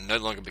change it and it no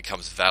longer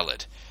becomes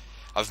valid.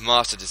 I've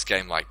mastered this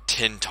game like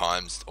 10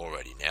 times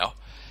already now.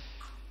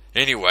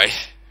 Anyway,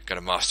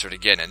 gotta master it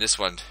again, and this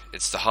one,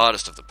 it's the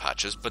hardest of the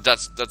patches, but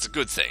that's a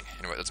good thing.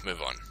 Anyway, let's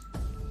move on.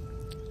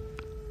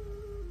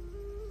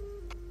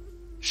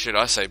 Shit,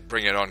 I say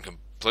bring it on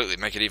completely,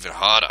 make it even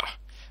harder.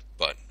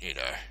 But, you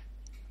know,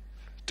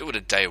 do it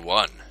at day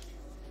 1.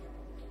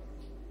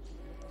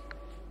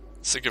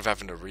 Sick of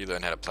having to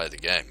relearn how to play the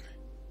game.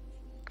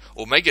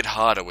 Or make it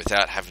harder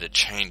without having to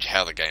change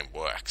how the game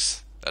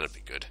works. That'd be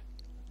good.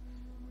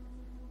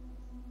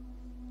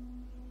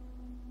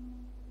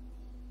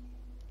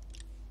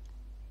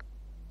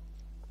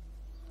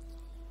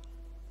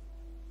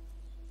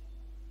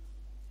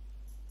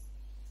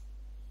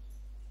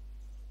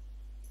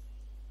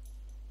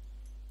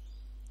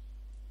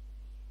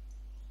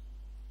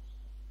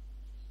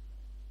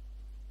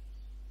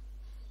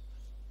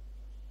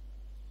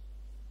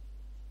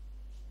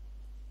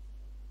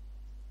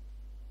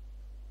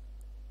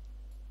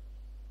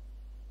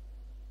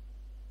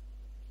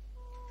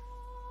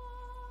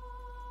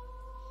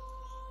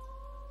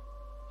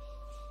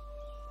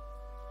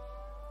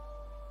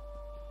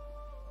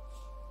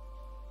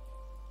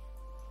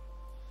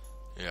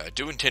 Yeah, I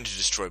do intend to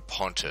destroy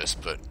Pontus,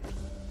 but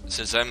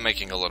since I'm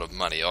making a lot of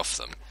money off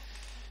them,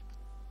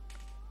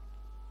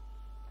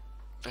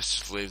 best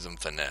just leave them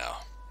for now.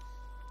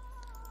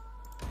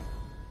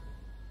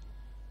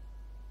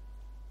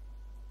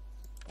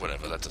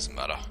 Whatever, that doesn't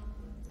matter.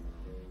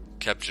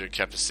 Capture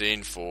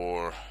Capucine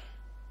for...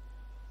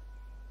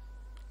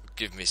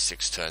 Give me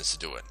 6 turns to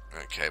do it.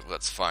 Okay, well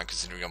that's fine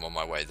considering I'm on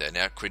my way there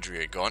now.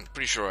 Quidri are gone.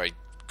 Pretty sure I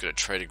got a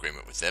trade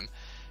agreement with them,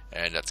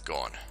 and that's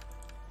gone.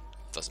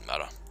 Doesn't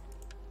matter.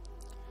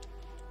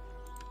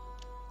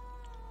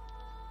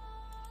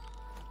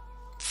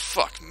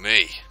 Fuck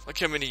me. Look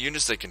how many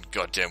units they can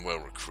goddamn well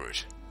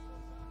recruit.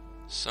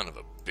 Son of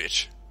a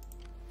bitch.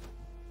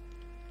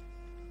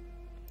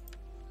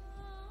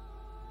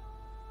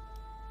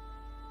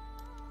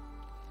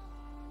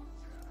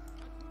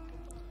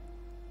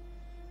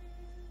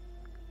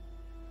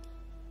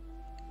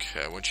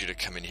 Okay, I want you to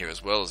come in here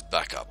as well as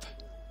backup.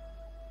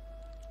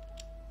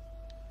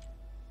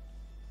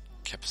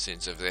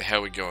 Capucine's over there. How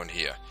are we going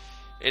here?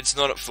 It's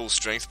not at full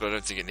strength, but I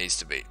don't think it needs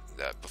to be.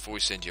 Before we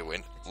send you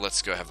in,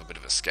 let's go have a bit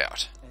of a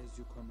scout. As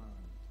you command.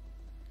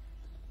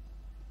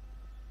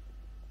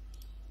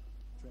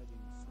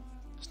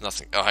 There's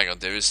nothing. Oh, hang on,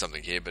 there is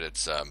something here, but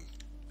it's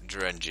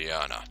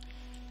Drangiana.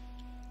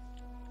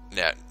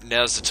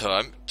 Now's the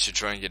time to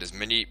try and get as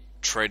many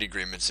trade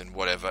agreements and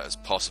whatever as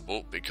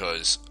possible,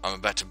 because I'm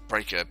about to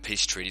break a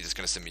peace treaty that's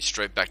going to send me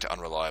straight back to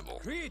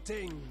unreliable.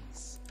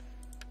 Greetings.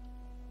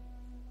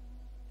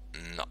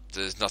 No,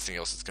 there's nothing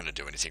else that's going to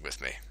do anything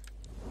with me.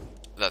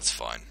 That's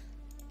fine.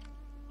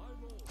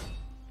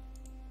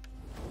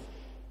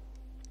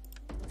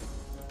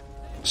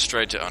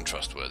 Straight to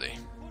untrustworthy.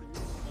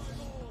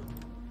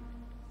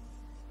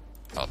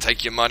 I'll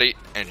take your money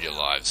and your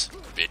lives,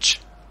 bitch.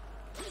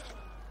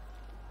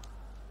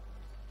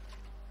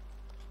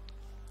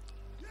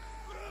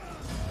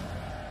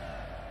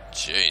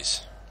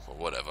 Jeez. Well,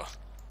 whatever.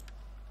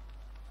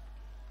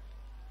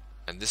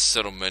 And this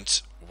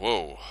settlement...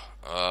 Whoa.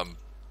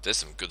 There's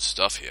some good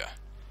stuff here.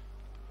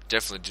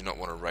 Definitely do not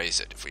want to raise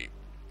it if we...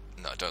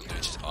 No, don't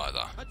lose it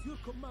either.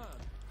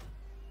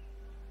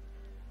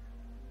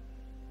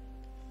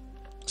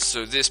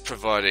 So this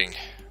providing...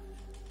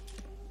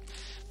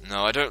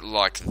 No, I don't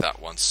like that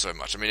one so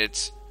much. I mean,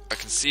 it's... I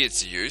can see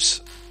its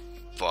use,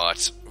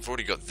 but I've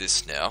already got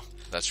this now.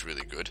 That's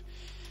really good.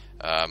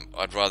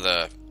 I'd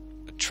rather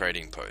a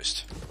trading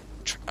post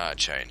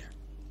chain.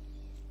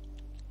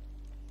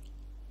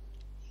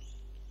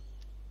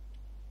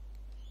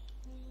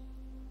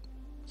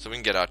 So we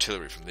can get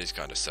artillery from these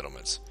kind of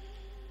settlements.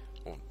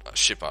 Or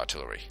ship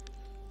artillery.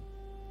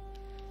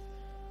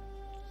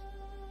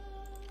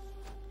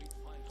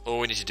 All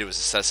we need to do is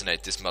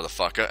assassinate this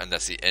motherfucker, and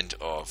that's the end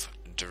of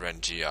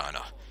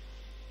Durangiana.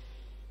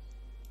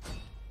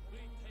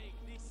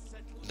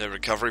 No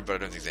recovery, but I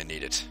don't think they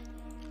need it.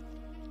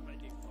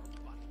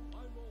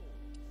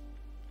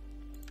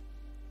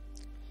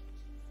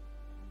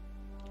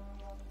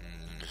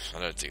 I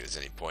don't think there's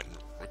any point in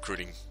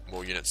recruiting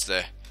more units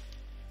there.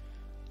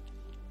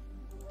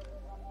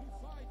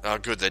 Oh,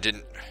 good. They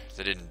didn't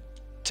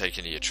take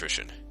any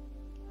attrition.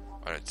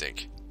 I don't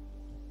think.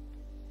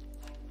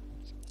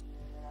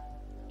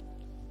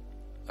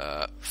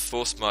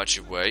 Force march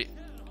your way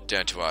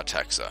down to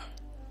Artaxa.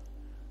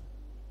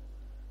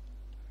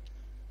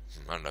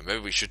 I don't know. Maybe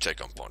we should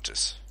take on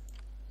Pontus.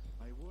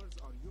 My words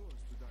are yours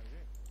to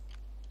direct.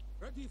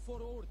 Ready for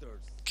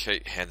orders.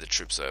 Okay, hand the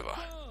troops over.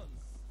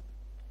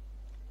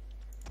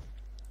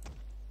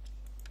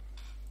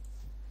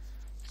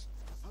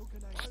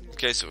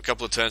 Okay, so a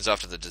couple of turns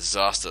after the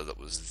disaster that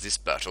was this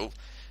battle,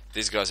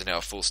 these guys are now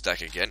a full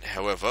stack again.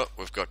 However,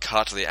 we've got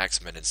Cartly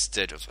Axemen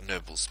instead of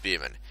Noble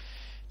Spearmen.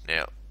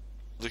 Now,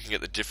 looking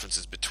at the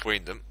differences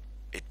between them,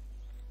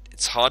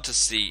 it's hard to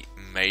see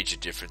major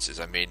differences.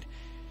 I mean,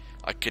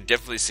 I could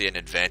definitely see an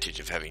advantage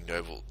of having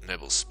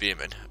Noble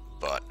Spearmen,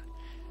 but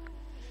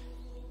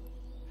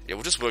yeah,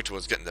 we'll just work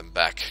towards getting them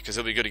back, because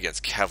they'll be good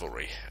against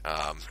cavalry.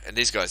 And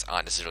these guys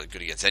aren't necessarily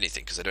good against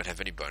anything, because they don't have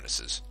any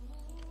bonuses.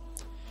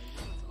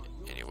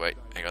 Anyway,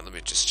 hang on, let me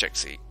just check.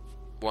 See,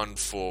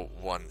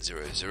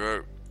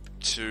 14100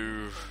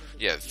 to...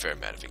 yeah, fair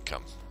amount of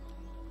income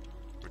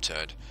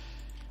returned.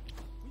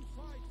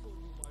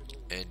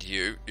 And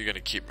you're going to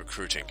keep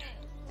recruiting.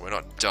 We're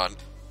not done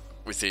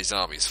with these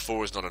armies.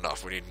 4 is not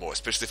enough, we need more,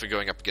 especially if we're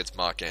going up against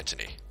Mark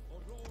Antony.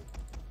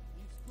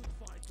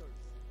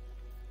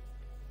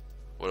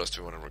 What else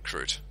do we want to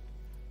recruit?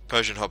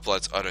 Persian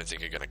hoplites, I don't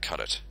think are going to cut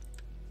it.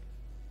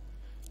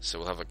 So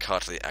we'll have a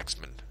Cartly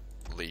Axeman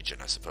Legion,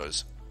 I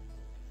suppose.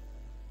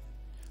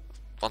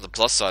 On the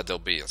plus side, they'll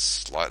be a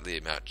slightly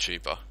amount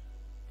cheaper.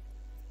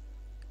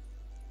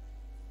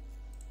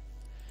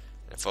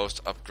 And if I was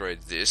to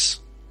upgrade this,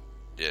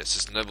 yeah, it's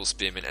just Noble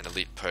Spearmen and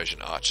Elite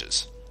Persian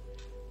Archers.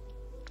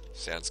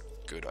 Sounds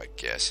good, I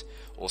guess.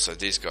 Also,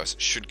 these guys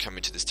should come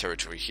into this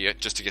territory here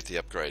just to get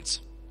the upgrades.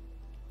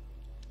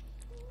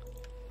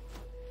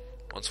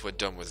 Once we're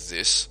done with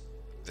this,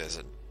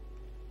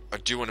 I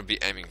do want to be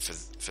aiming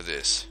for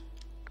this.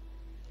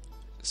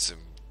 There's some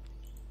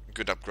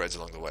good upgrades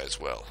along the way as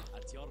well.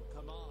 At your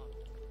command.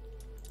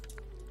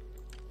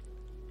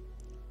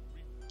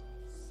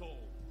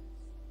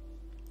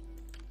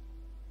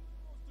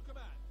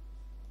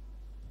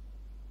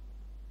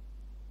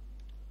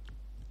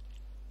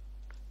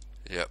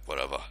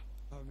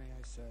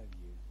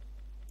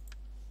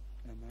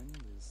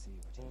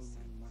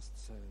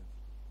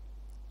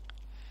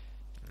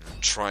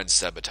 try and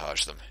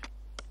sabotage them.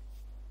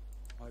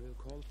 I will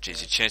call Jeez,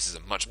 for your chances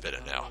are much the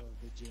better power now. of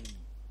the Jinn.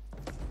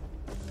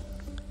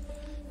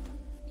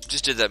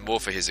 Just did that more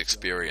for his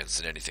experience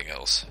than anything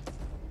else.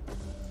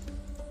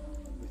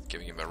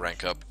 Giving him a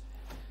rank up.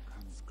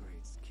 Comes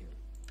great skill.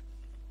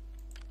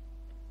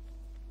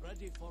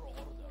 Ready for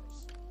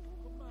orders.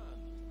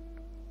 Command.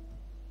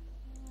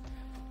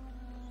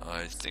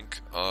 I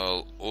think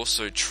I'll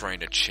also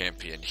train a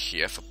champion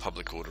here for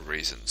public order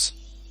reasons.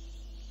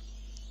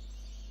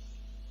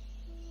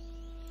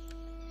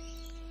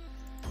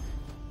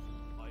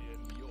 I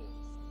am yours.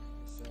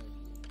 Serve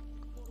you.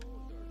 For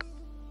orders.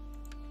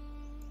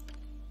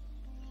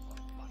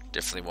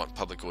 Definitely want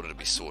public order to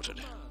be sorted.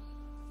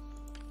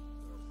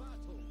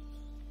 Battle.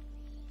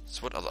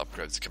 So what other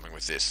upgrades are coming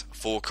with this?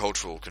 4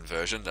 cultural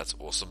conversion, that's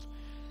awesome.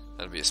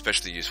 That'll be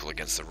especially useful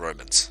against the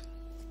Romans.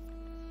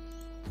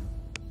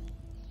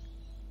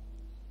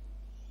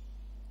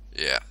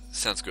 Yeah,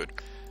 sounds good.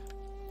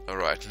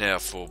 Alright, now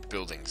for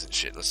buildings and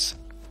shit, let's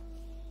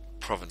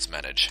province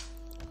manage.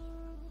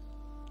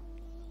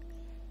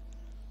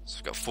 So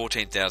we've got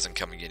 14,000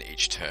 coming in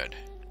each turn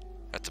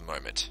at the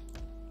moment.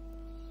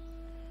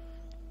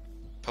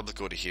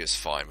 Public order here is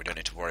fine, we don't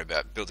need to worry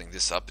about building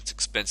this up, it's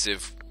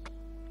expensive.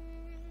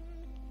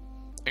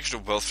 Extra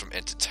wealth from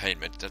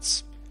entertainment,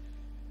 that's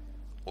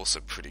also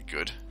pretty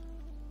good.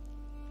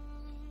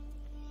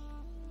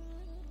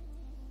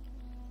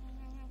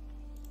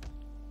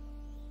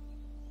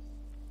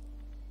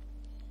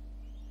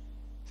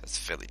 That's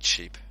fairly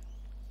cheap.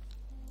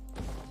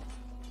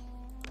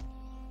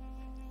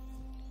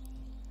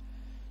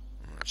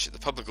 Shit, the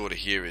public order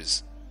here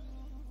is...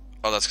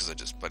 Oh, that's because I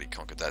just bloody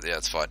conquered that. Yeah,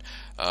 that's fine.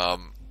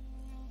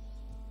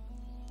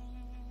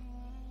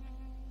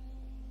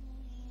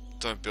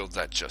 Don't build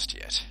that just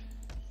yet.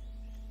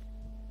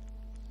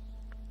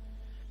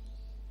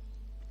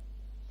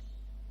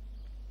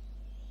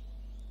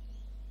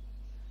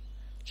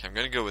 Okay, I'm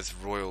going to go with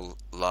Royal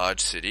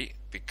Large City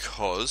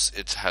because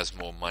it has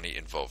more money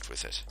involved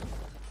with it.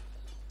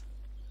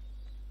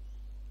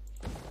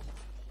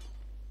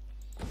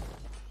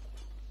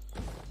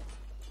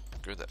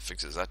 Good, that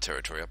fixes that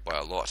territory up by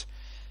a lot.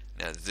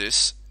 Now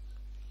this,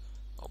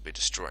 I'll be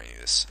destroying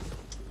this.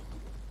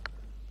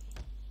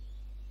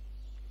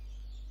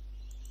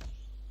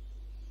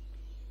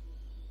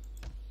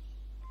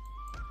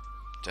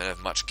 Don't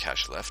have much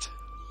cash left.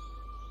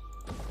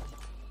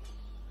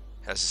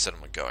 How's the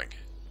settlement going?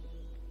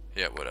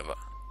 Yeah, whatever.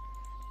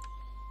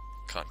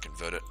 Can't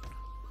convert it.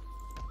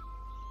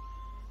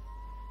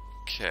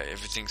 Okay,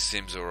 everything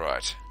seems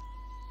alright.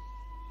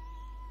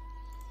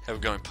 How are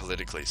we going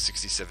politically?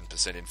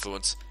 67%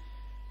 influence.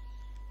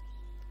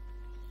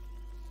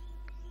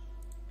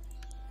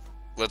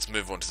 Let's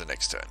move on to the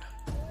next turn.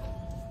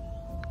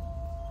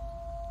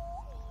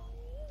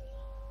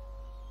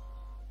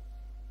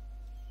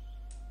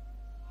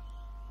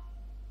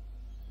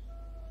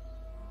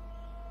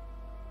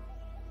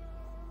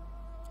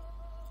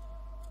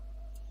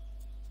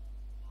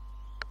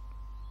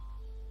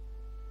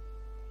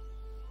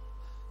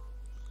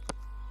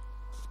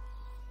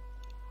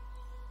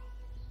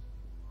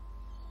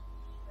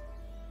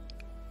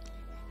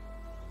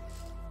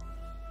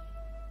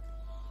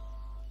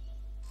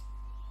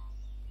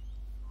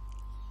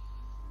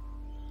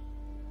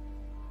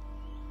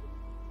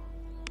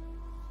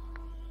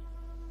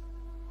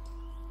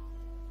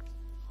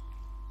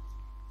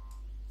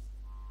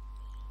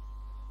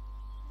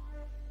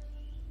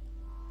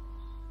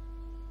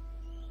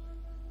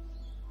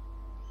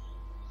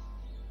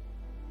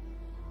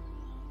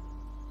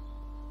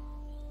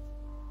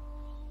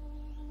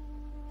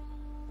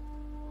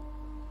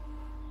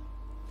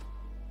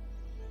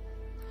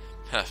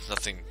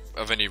 Nothing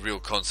of any real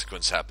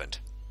consequence happened.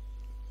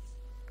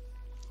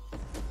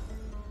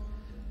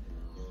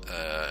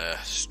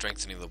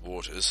 Strengthening the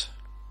waters.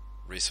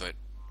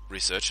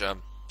 Research,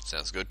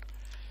 sounds good.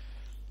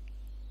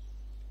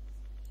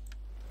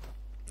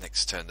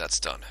 Next turn, that's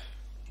done.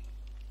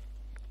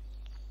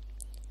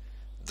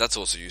 That's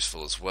also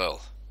useful as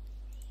well.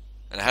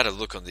 And I had a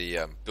look on the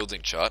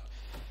building chart.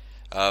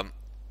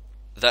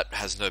 That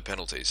has no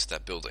penalties,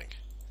 that building.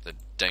 The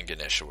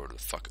Danganesh, or whatever the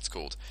fuck it's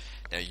called.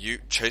 Now you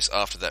chase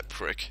after that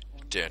prick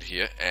down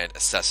here and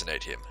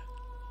assassinate him.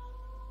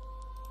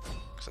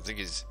 Because I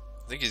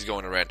think he's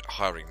going around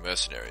hiring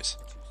mercenaries.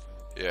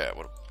 Yeah,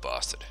 what a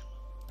bastard.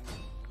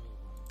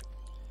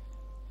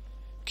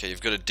 Okay, you've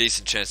got a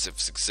decent chance of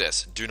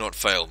success. Do not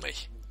fail me.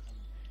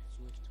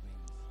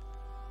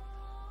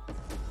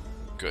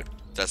 Good.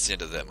 That's the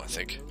end of them, I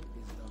think.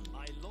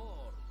 My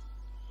lord.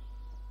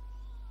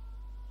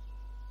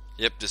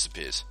 Yep,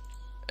 disappears.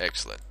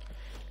 Excellent.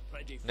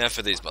 Ready for Now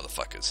for these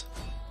motherfuckers.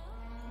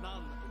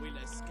 none will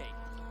escape.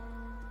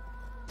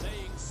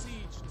 Laying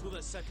siege to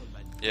the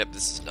settlement. Yep,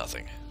 this is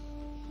nothing.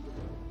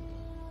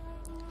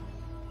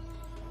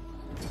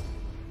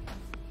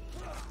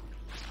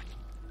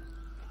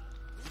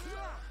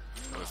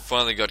 We've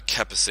finally got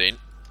Capucine.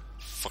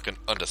 Fucking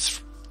under what's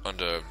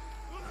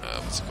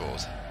it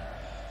called?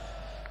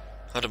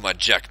 Under my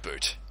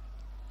jackboot.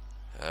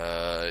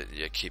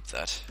 Yeah, keep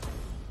that.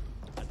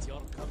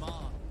 your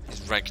command.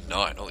 He's rank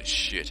 9, holy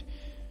shit.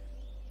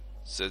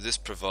 So this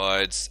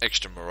provides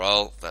extra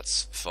morale,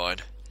 that's fine.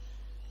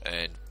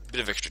 And a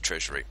bit of extra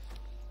treasury.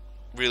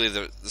 Really,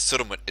 the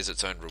settlement is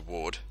its own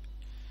reward.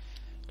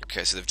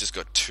 Okay, so they've just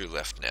got 2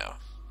 left now.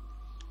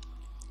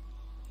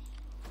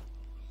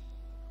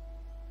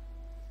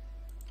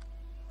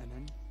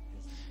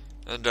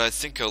 And I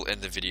think I'll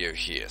end the video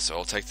here, so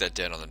I'll take that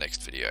down on the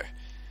next video.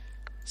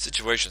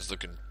 Situation's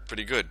looking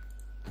pretty good.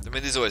 I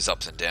mean, there's always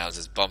ups and downs,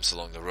 there's bumps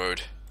along the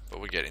road, but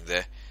we're getting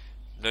there.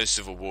 No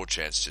civil war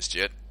chance just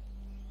yet,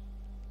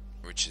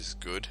 which is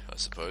good, I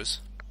suppose.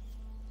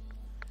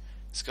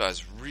 This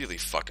guy's really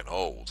fucking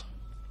old.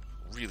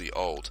 Really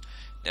old.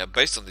 Now,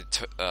 based on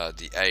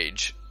the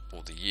age,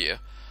 or the year,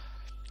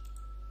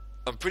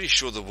 I'm pretty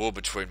sure the war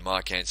between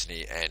Mark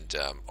Antony and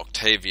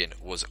Octavian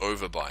was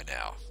over by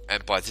now.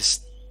 And by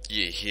this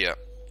year here,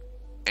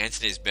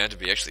 Antony is bound to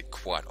be actually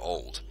quite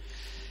old.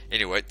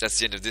 Anyway, that's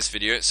the end of this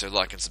video, so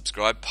like and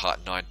subscribe.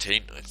 Part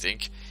 19, I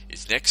think,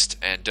 is next,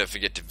 and don't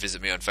forget to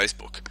visit me on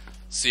Facebook.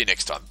 See you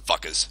next time,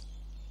 fuckers.